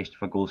reputation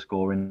for goal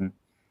scoring,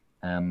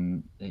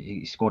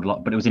 he scored a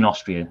lot, but it was in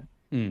Austria,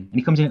 and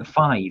he comes in at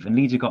 5, and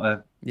Leeds have got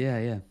a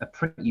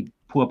pretty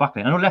poor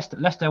backline. I know Leicester.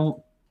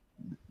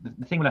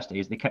 The thing with Leicester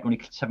is they kept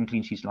only 7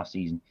 clean sheets last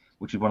season,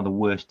 which was one of the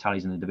worst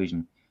tallies in the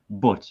division.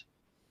 But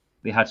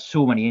they had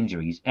so many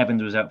injuries.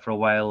 Evans was out for a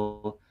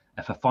while.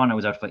 Fofana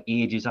was out for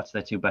ages. That's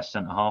their 2 best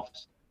centre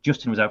halves.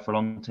 Justin was out for a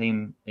long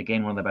time.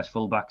 Again, one of their best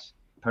fullbacks.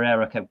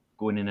 Pereira kept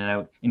going in and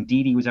out.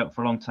 Ndidi was out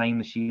for a long time.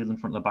 The shield in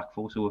front of the back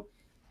four. So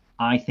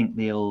I think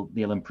they'll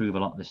improve a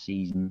lot this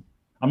season.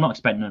 I'm not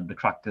expecting them to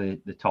crack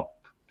the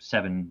top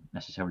 7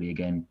 necessarily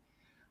again,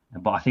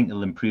 but I think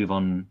they'll improve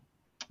on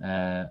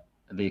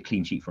the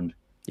clean sheet front.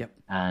 Yep.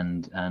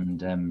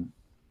 And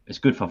it's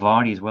good for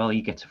Vardy as well.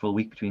 He gets a full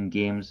week between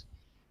games.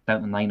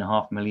 About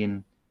 9.5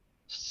 million.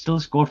 Still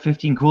scored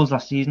 15 goals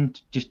last season.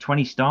 Just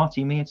 20 starts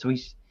he made. So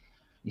he's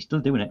still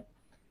doing it.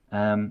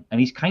 And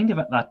he's kind of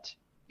at that.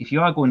 If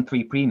you are going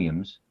 3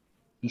 premiums,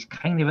 he's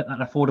kind of at that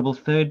affordable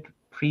 3rd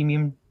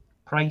premium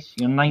price.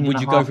 9.5. Would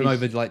you go from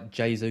over like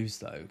Jesus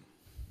though?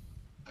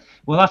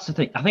 Well, that's the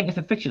thing. I think if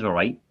the fixtures are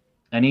right,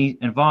 and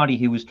Vardy,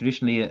 who was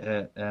traditionally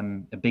a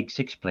big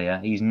 6 player,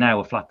 he's now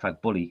a flat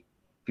track bully.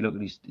 If you look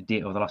at his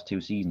data over the last 2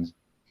 seasons,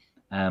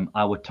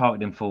 I would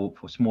target him for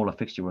smaller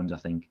fixture runs. I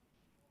think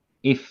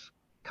if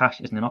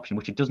cash isn't an option,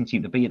 which it doesn't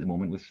seem to be at the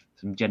moment, with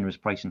some generous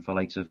pricing for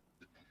likes of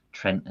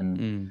Trent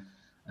and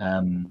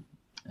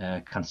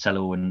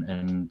Cancelo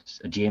and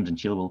James and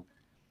Chilwell.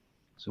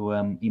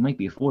 So he might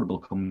be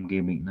affordable come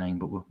game week 9,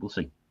 but we'll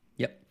see.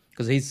 Yep,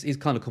 because his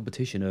kind of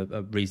competition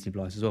are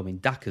reasonably priced as well. I mean,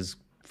 Daka's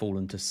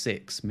fallen to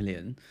 6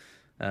 million.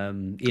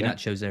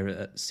 Iheanacho's there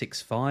at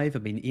 6.5. I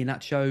mean,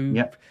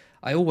 Iheanacho,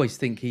 I always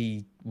think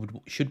he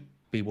should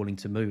be wanting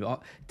to move.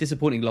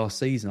 Disappointing last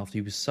season after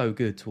he was so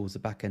good towards the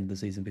back end of the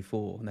season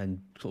before, and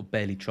then sort of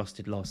barely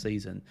trusted last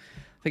season.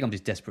 I think I'm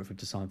just desperate for him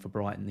to sign for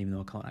Brighton, even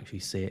though I can't actually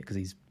see it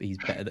because he's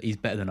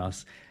better than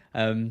us.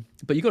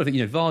 But you've got to think,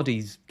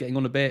 Vardy's getting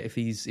on a bit. If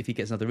he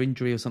gets another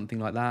injury or something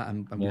like that,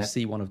 and we'll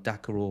see one of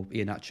Daka or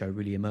Iheanacho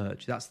really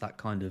emerge. That's that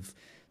kind of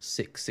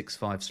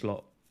 6-6-5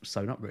 slot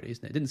sewn up, really,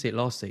 isn't it? Didn't see it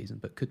last season,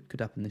 but could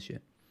happen this year.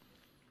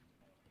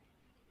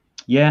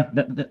 Yeah,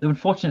 the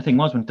unfortunate thing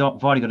was when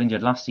Vardy got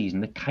injured last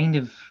season, they kind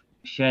of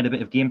shared a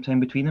bit of game time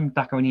between them,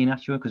 Daka and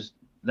Iheanacho, because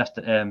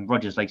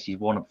Rodgers likes his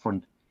one up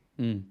front,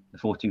 the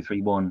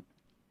 4-2-3-1.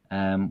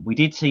 We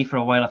did see for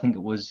a while, I think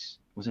it was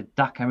it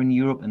Daka in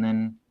Europe and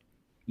then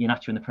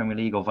Iheanacho in the Premier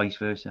League, or vice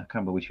versa. I can't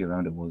remember which way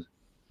around it was.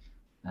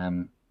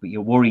 But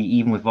your worry,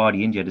 even with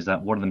Vardy injured, is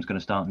that one of them's going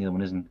to start and the other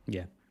one isn't.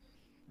 Yeah.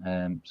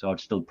 So I'd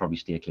still probably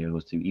steer clear of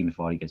those 2, even if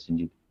Vardy gets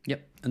injured.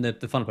 Yep. And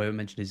the final player I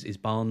mentioned is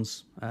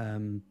Barnes.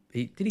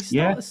 Did he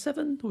start at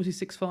 7 or was he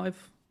 6.5?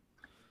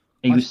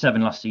 He was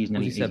 7 last season,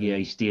 and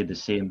he stayed the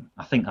same.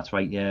 I think that's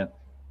right. Yeah.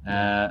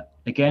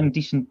 Again,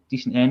 decent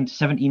end.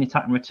 17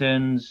 attacking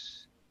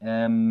returns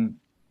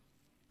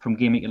from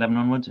game week 11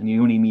 onwards, and he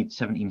only made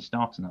 17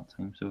 starts in that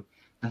time. So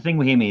the thing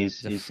with him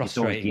is a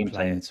frustrating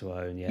player to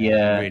own.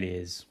 Yeah, it really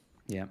is.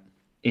 Yeah.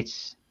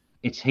 He's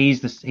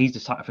the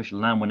sacrificial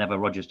lamb whenever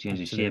Rodgers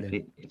changes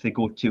shape. If they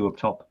go 2 up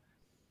top,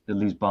 they'll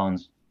lose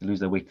Barnes, they lose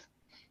their width.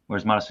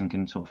 Whereas Maddison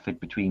can sort of fit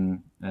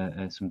between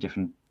some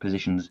different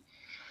positions,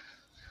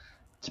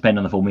 depending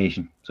on the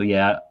formation. So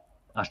yeah,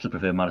 I still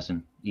prefer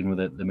Maddison, even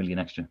with the million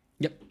extra.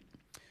 Yep.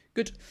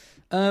 Good.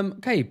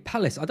 Okay,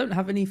 Palace. I don't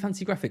have any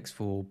fancy graphics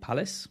for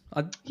Palace.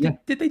 Did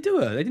they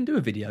do They didn't do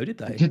a video, did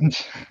they? They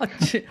didn't. I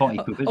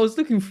was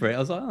looking for it. I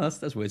was like,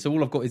 that's weird. So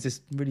all I've got is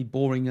this really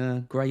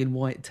boring grey and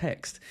white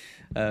text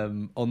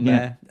on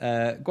there.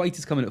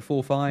 Guaita's coming at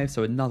 4.5,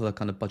 so another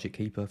kind of budget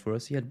keeper for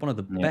us. He had one of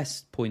the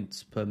best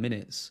points per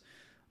minutes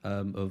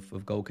of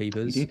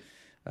goalkeepers,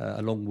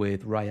 along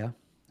with Raya.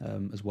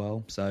 As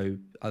well. So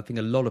I think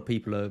a lot of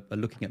people are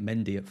looking at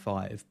Mendy at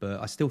 5, but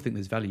I still think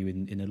there's value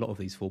in a lot of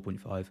these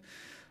 4.5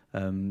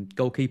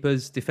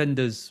 goalkeepers.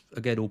 Defenders,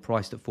 again, all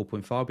priced at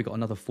 4.5. We got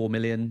another 4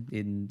 million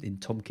in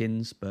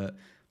Tompkins, but I'm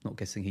not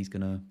guessing he's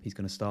gonna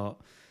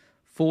start.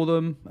 for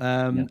them.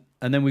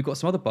 And then we've got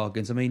some other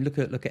bargains. I mean, look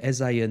at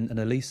Eze and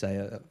Elise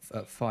at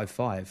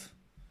 5.5.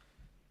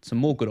 Some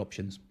more good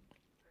options.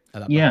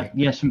 At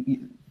that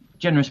some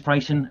generous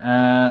pricing.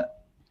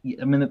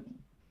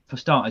 For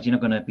starters, you're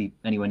not going to be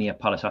anywhere near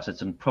Palace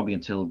assets, and probably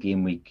until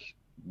game week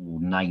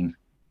 9,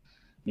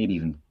 maybe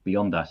even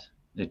beyond that.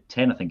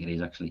 10, I think it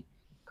is actually,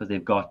 because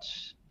they've got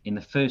in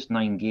the first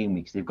 9 game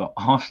weeks they've got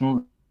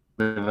Arsenal,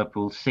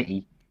 Liverpool,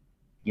 City,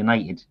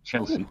 United,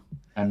 Chelsea,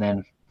 and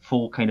then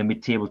 4 kind of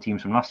mid-table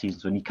teams from last season.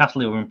 So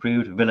Newcastle were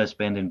improved, Villa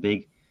spending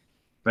big,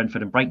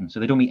 Brentford and Brighton. So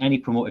they don't meet any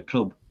promoted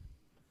club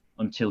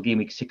until game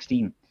week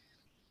 16.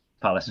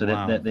 Palace. So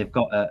wow. they've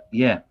got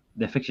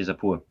their fixtures are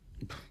poor.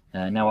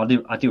 Now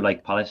I do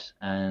like Palace,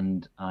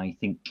 and I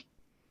think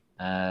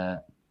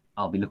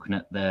I'll be looking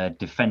at their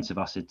defensive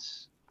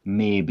assets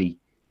maybe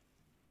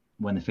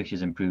when the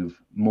fixtures improve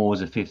more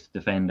as a 5th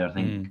defender, I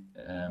think,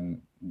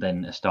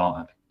 than a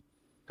starter,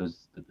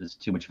 because there's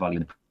too much value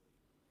in the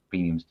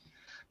premiums.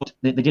 But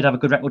they did have a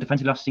good record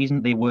defensively last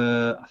season. They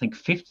were, I think,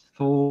 5th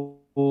for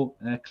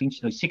clean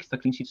sheet, 6th for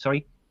clean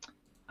sheet,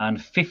 and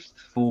 5th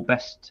for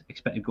best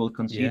expected goal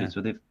conceded. Yeah.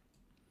 So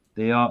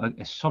they are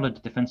a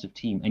solid defensive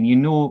team, and you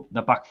know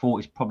the back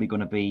 4 is probably going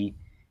to be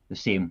the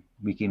same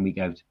week in, week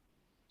out.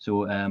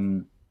 So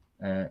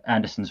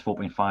Anderson's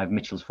 4.5,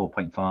 Mitchell's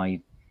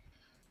 4.5,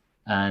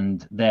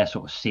 and they're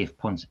sort of safe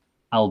punts,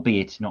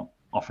 albeit not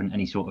offering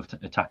any sort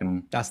of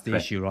attacking. That's the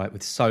issue, right?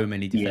 With so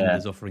many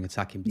defenders offering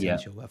attacking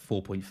potential at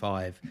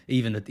 4.5,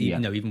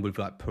 even with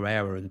like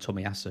Pereira and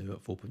Tomiyasu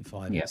at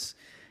 4.5,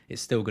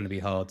 it's still going to be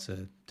hard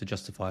to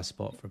justify a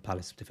spot for a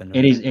Palace defender.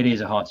 It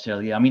is a hard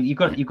sell. Yeah, I mean you've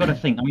got to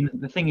think. I mean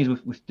the thing is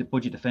with the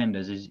budget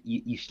defenders is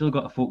you still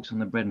got to focus on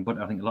the bread and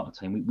butter. I think a lot of the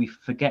time we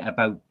forget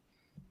about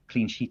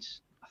clean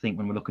sheets. I think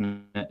when we're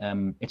looking at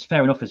it's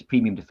fair enough as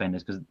premium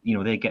defenders because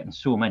they're getting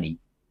so many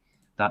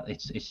that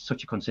it's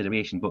such a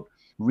consideration. But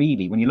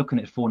really, when you're looking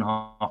at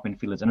 4.5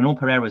 midfielders, and I know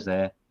Pereira's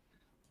there,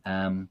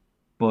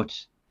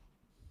 but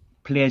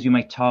players you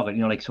might target,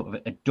 like sort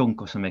of a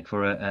Dunk or something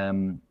for a,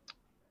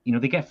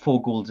 they get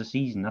 4 goals a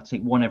season. That's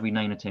like 1 every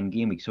 9 or 10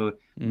 game weeks. So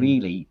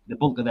really, the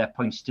bulk of their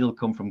points still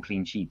come from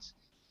clean sheets.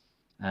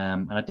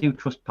 And I do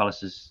trust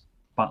Palace's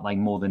backline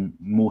more than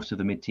most of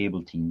the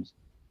mid-table teams.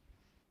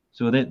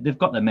 So they've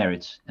got their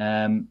merits.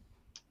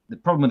 The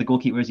problem with the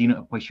goalkeeper is you're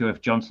not quite sure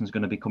if Johnson's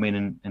going to be coming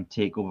in and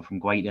take over from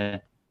Guaita.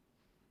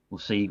 We'll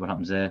see what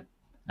happens there.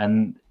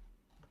 And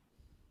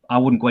I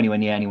wouldn't go anywhere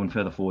near anyone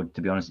further forward,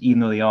 to be honest, even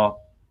though they are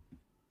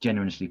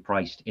generously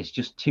priced. It's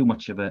just too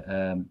much of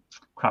a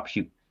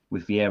crapshoot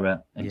with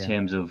Vieira in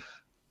terms of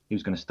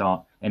who's going to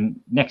start. And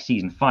next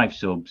season, 5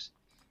 subs,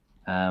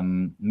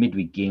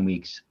 midweek game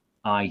weeks,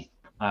 I'm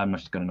not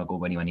just going to not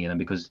go anywhere near them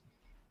because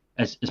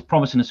as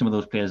promising as some of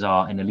those players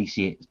are, and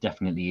Elise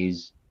definitely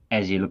is,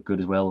 Eze looked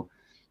good as well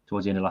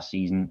towards the end of last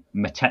season.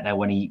 Mateta,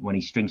 when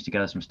he strings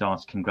together some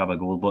starts, can grab a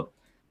goal. But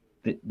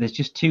there's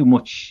just too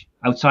much,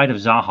 outside of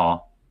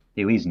Zaha,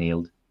 who is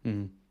nailed,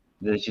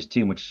 there's just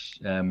too much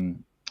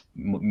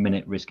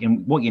minute risk.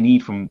 And what you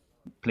need from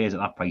players at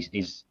that price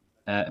is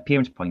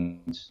appearance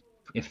points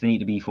if they need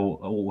to be for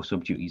all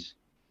sub duties,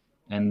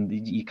 and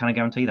you kind of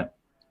guarantee that.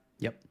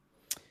 Yep.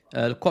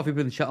 Quite a few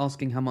people in the chat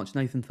asking how much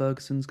Nathan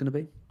Ferguson's going to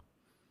be.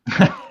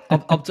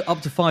 up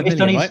to 5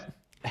 million, right?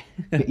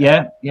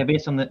 yeah.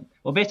 Based on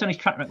his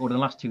track record in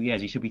the last 2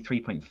 years, he should be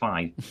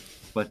 3.5.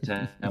 But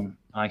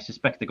I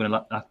suspect they're going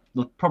to.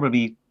 It'll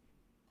be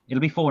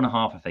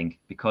 4.5, I think,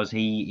 because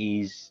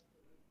he is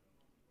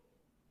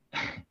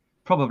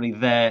probably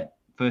their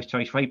first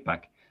choice right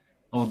back,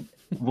 or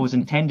was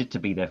intended to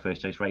be their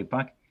first choice right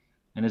back,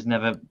 and has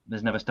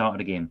never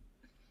started a game.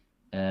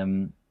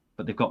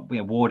 But they've got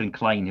Ward and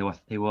Klein who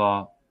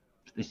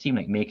they seem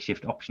like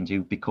makeshift options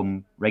who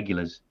become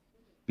regulars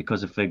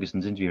because of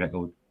Ferguson's injury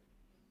record.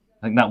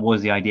 I think that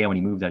was the idea when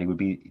he moved there. He would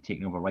be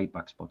taking over right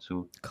back spot.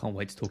 So can't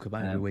wait to talk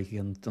about it every week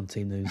on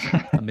Team News.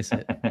 I miss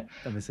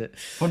it.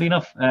 Funny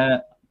enough,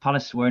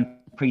 Palace were in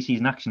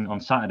pre-season action on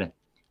Saturday,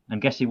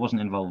 and guess he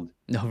wasn't involved.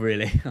 No,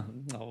 really?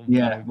 Oh,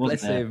 yeah, no,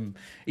 bless him.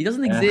 He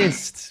doesn't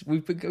exist. We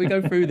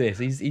go through this.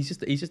 He's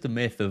just a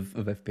myth of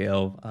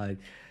FPL.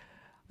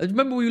 I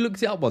remember we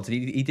looked it up once,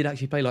 and he did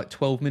actually play like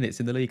 12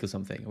 minutes in the league or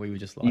something. And we were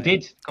just like, he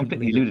did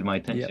completely eluded my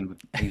attention.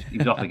 Yep. He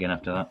was off again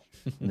after that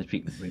in the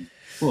treatment room.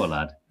 Poor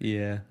lad.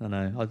 Yeah, I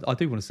know. I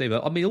do want to see,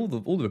 but I mean, all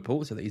the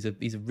reports are that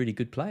he's a really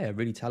good player,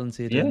 really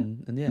talented,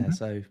 and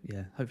So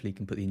hopefully he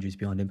can put the injuries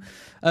behind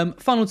him.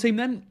 Final team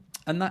then,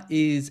 and that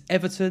is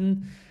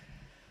Everton.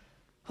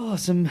 Oh,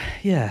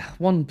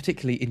 one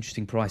particularly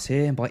interesting price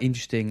here, and by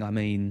interesting I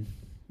mean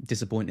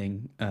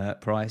disappointing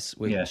price,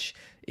 which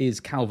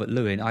is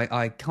Calvert-Lewin.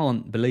 I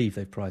can't believe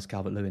they've priced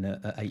Calvert-Lewin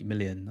at 8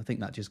 million. I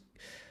think that just,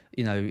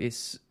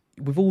 it's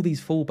with all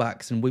these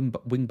fullbacks and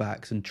wing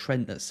backs and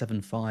Trent at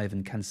 7.5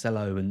 and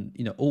Cancelo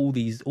and all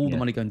the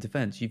money going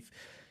defence. You've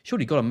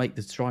surely got to make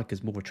the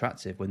strikers more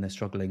attractive when they're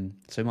struggling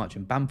so much.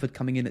 And Bamford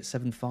coming in at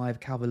 7.5,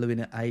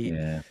 Calvert-Lewin at 8.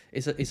 Yeah.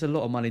 It's a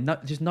lot of money.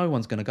 No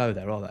one's going to go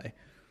there, are they?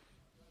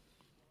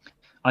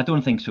 I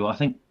don't think so. I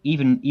think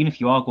even if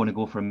you are going to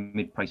go for a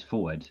mid-price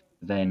forward,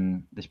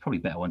 then there's probably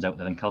better ones out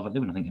there than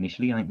Calvert-Lewin. I think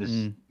initially, I think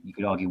there's you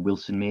could argue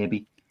Wilson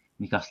maybe,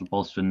 Newcastle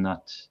bolstering the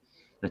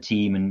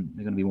team, and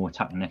they're going to be more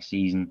attacking next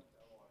season.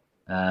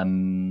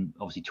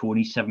 Obviously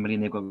Tony, 7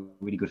 million. They've got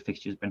really good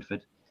fixtures,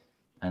 Brentford,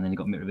 and then you've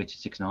got Mitrovic at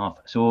 6.5.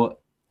 So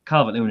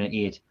Calvert-Lewin at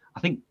 8. I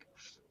think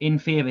in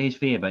his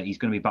favour, he's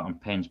going to be back on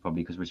pens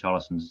probably because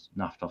Richarlison's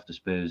naffed off to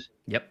Spurs.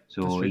 Yep.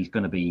 So he's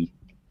going to be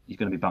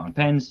back on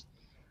pens.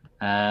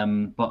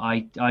 But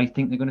I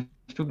think they're going to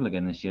struggle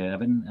again this year,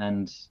 Evan.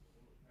 And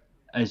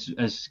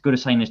as good a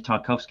sign as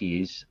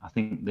Tarkowski is, I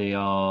think they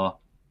are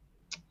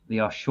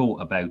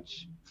short about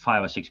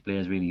 5 or 6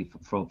 players really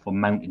for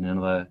mounting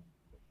another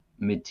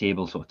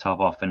mid-table sort of top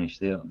half finish.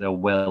 They're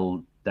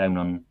well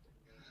down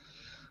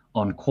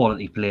on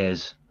quality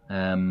players.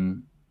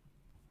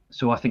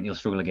 So I think they'll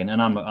struggle again,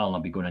 and I'll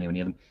not be going anywhere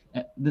near them.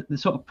 The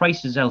sort of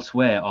prices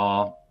elsewhere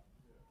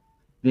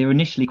they're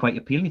initially quite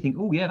appealing. You think,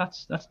 oh yeah,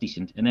 that's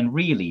decent, and then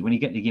really when you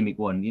get to gimmick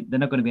one, they're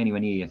not going to be anywhere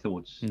near your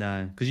thoughts.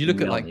 No, because you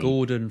look at like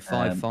Gordon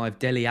 5.5,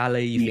 Dele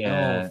Alli. You think,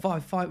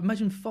 5.5.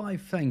 Imagine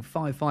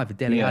 5.5 for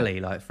Dele Alli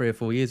like 3 or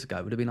 4 years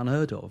ago would have been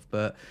unheard of.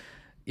 But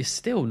you're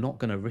still not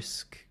going to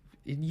risk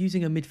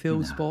using a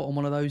midfield spot on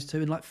one of those two.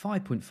 And like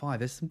 5.5,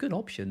 there's some good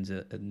options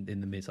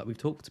in the mids, like we've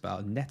talked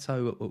about.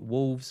 Neto at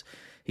Wolves,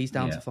 he's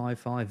down to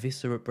 5.5.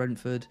 Visser at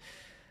Brentford.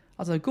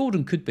 I don't know,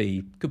 Gordon could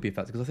be a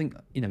factor because I think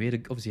he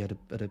obviously had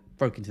a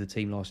broke into the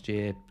team last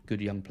year. Good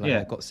young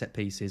player, got set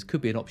pieces. Could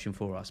be an option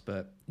for us,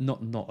 but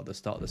not at the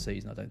start of the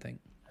season, I don't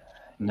think.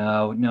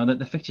 No.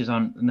 The fixtures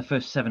on in the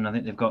first 7. I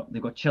think they've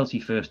got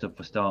Chelsea first up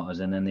for starters,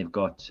 and then they've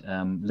got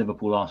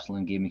Liverpool, Arsenal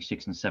in game week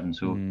 6 and 7.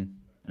 So and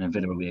then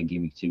Villa away in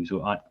game week 2.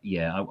 So I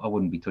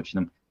wouldn't be touching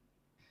them.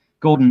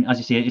 Gordon, as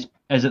you say,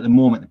 is at the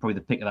moment probably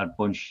the pick of that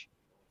bunch.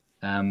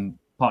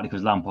 Partly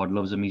because Lampard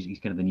loves him. He's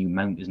kind of the new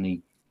Mount, isn't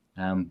he?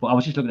 But I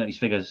was just looking at his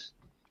figures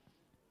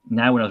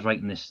now when I was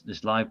writing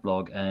this live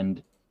blog,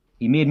 and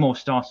he made more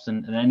starts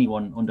than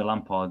anyone under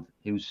Lampard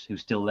who's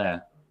still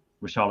there.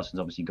 Richarlison's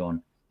obviously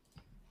gone,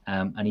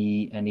 and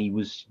he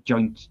was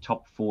joint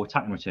top 4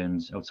 attacking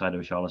returns outside of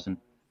Richarlison.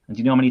 And do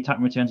you know how many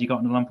attacking returns he got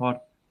under Lampard?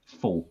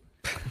 4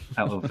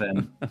 out of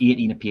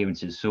 18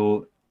 appearances.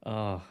 So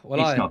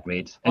it's not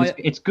great.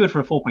 It's good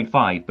for a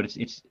 4.5, but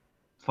it's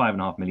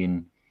 5.5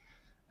 million.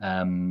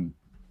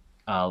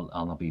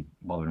 I'll not be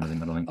bothering with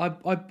him, I don't think.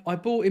 I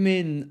bought him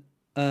in,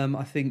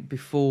 I think,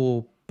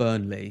 before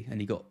Burnley,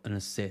 and he got an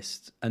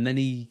assist. And then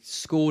he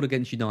scored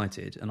against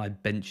United, and I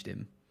benched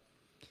him.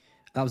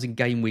 That was in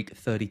game week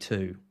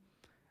 32.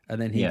 And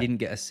then he didn't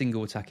get a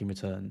single attacking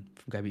return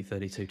from game week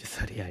 32 to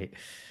 38.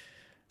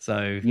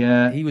 So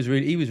he was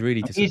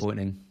really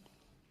disappointing.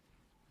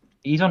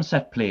 He's on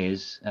set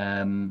plays,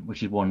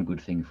 which is one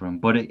good thing for him.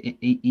 But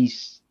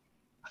he's...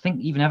 I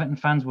think even Everton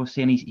fans were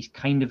saying he's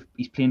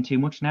playing too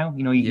much now.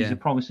 He's a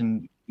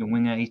promising young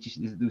winger.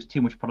 There was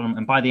too much problem,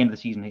 and by the end of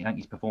the season, I think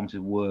his performances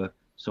were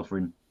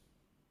suffering.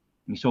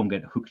 We saw him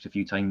get hooked a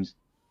few times.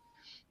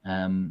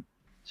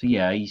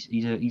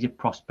 He's a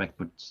prospect,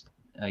 but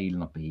he'll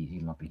not be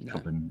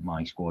troubling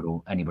my squad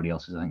or anybody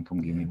else's. I think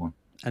come game week 1.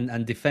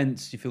 And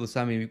defence, you feel the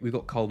same? I mean, we've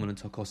got Coleman and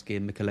Tarkowski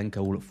and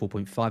Mikalenko all at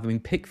 4.5. I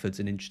mean, Pickford's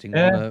an interesting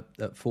one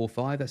at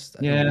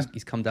 4.5.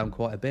 He's come down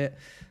quite a bit.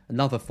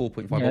 Another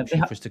 4.5 option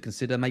for us to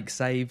consider. Make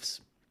saves.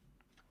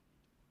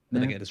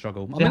 Then get to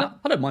struggle. I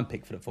don't mind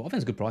Pickford at 4. I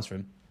think it's a good price for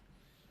him.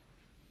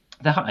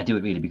 They had to do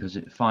it really because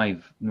at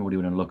 5, nobody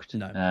would have looked.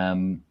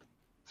 No.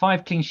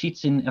 5 clean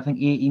sheets in, I think,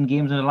 18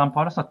 games under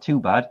Lampard. That's not too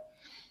bad.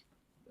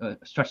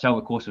 Stretched out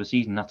the course of a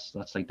season, that's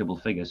like double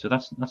figures. So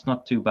that's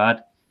not too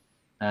bad.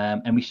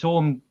 And we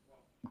saw him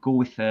go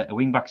with a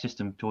wing-back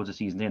system towards the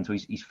season's end. So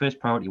his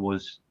first priority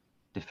was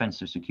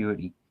defensive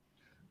security.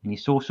 And he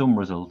saw some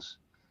results.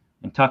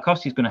 And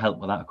Tarkowski's going to help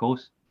with that, of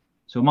course.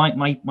 So my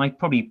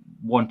probably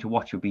one to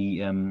watch would be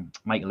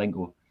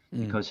Mikalenko,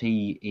 because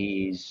he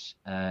is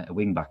a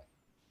wing-back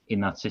in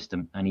that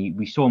system. And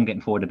we saw him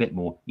getting forward a bit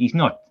more. He's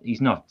not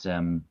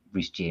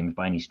Reece James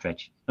by any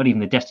stretch. Not even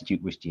the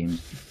destitute Reece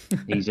James.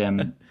 He's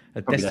probably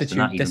less than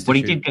that even. But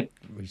he did get...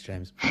 Reece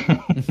James.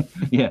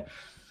 Yeah.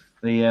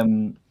 I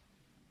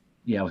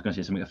was going to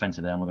say something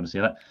offensive there. I'm not going to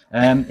say that.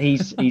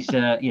 He's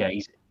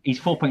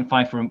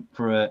 4.5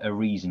 for a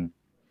reason,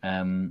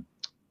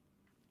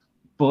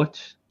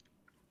 but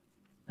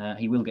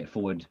he will get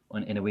forward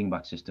in a wing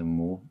back system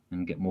more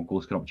and get more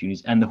goal scoring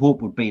opportunities. And the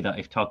hope would be that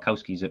if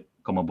Tarkowski's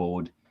come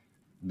aboard,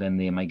 then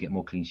they might get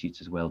more clean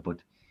sheets as well. But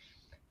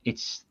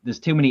there's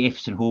too many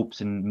ifs and hopes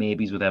and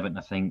maybes with Everton,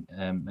 I think,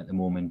 at the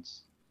moment.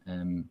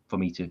 For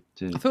me to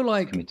I feel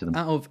like commit to them.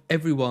 Out of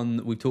everyone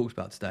that we've talked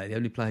about today, the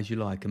only players you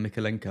like are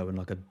Mikalenko and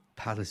like a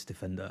Palace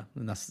defender,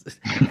 and that's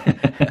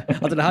I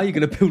don't know how you're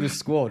going to build a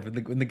squad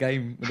when the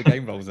game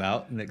rolls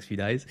out in the next few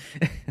days.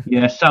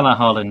 Salah,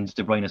 Haaland,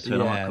 De Bruyne,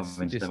 Sterling,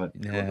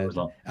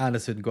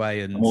 Anderson,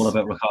 Gueye, and I'm all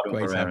about Ricardo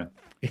Pereira.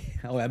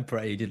 And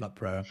Pereira, you did like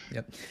Pereira.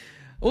 Yep.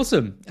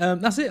 Awesome.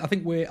 That's it. I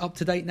think we're up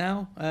to date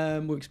now.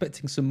 We're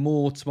expecting some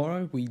more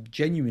tomorrow. We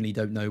genuinely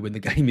don't know when the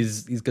game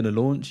is going to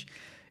launch.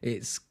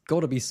 It's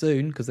got to be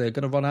soon because they're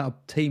going to run out of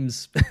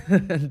teams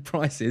and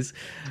prices.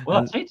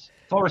 Well, that's it.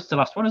 Forest's the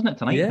last one, isn't it,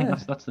 tonight? Yeah. I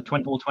think that's the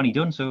 20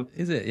 done, so...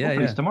 Is it? Yeah,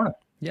 hopefully it's tomorrow.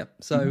 Yep.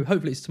 So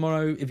hopefully it's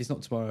tomorrow. If it's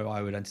not tomorrow,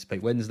 I would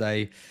anticipate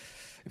Wednesday.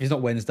 If it's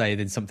not Wednesday,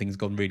 then something's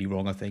gone really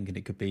wrong, I think, and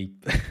it could be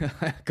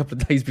a couple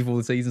of days before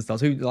the season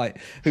starts. Who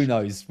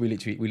knows? We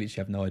literally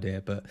have no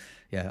idea. But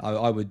yeah,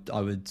 I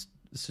would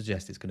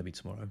suggest it's going to be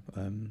tomorrow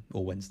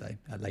or Wednesday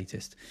at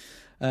latest.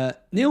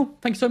 Neil,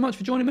 thanks so much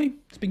for joining me.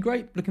 It's been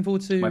great. Looking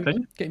forward to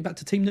getting back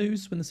to team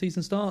news when the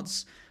season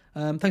starts.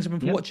 Thanks everyone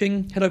for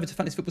watching. Head over to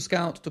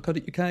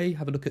fantasyfootballscout.co.uk.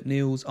 Have a look at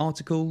Neil's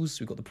articles.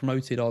 We've got the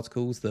promoted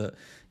articles that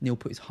Neil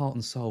put his heart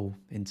and soul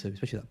into,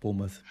 especially that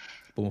Bournemouth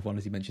one,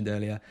 as you mentioned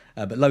earlier.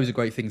 But loads of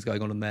great things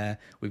going on there.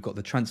 We've got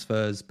the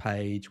transfers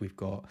page. We've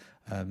got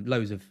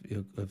loads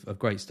of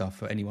great stuff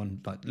for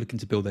anyone like looking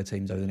to build their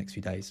teams over the next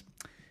few days.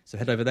 So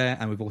head over there,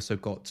 and we've also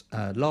got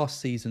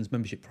last season's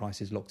membership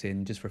prices locked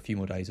in just for a few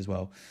more days as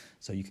well.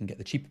 So you can get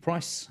the cheaper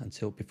price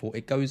before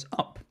it goes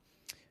up.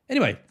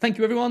 Anyway, thank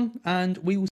you everyone, and we will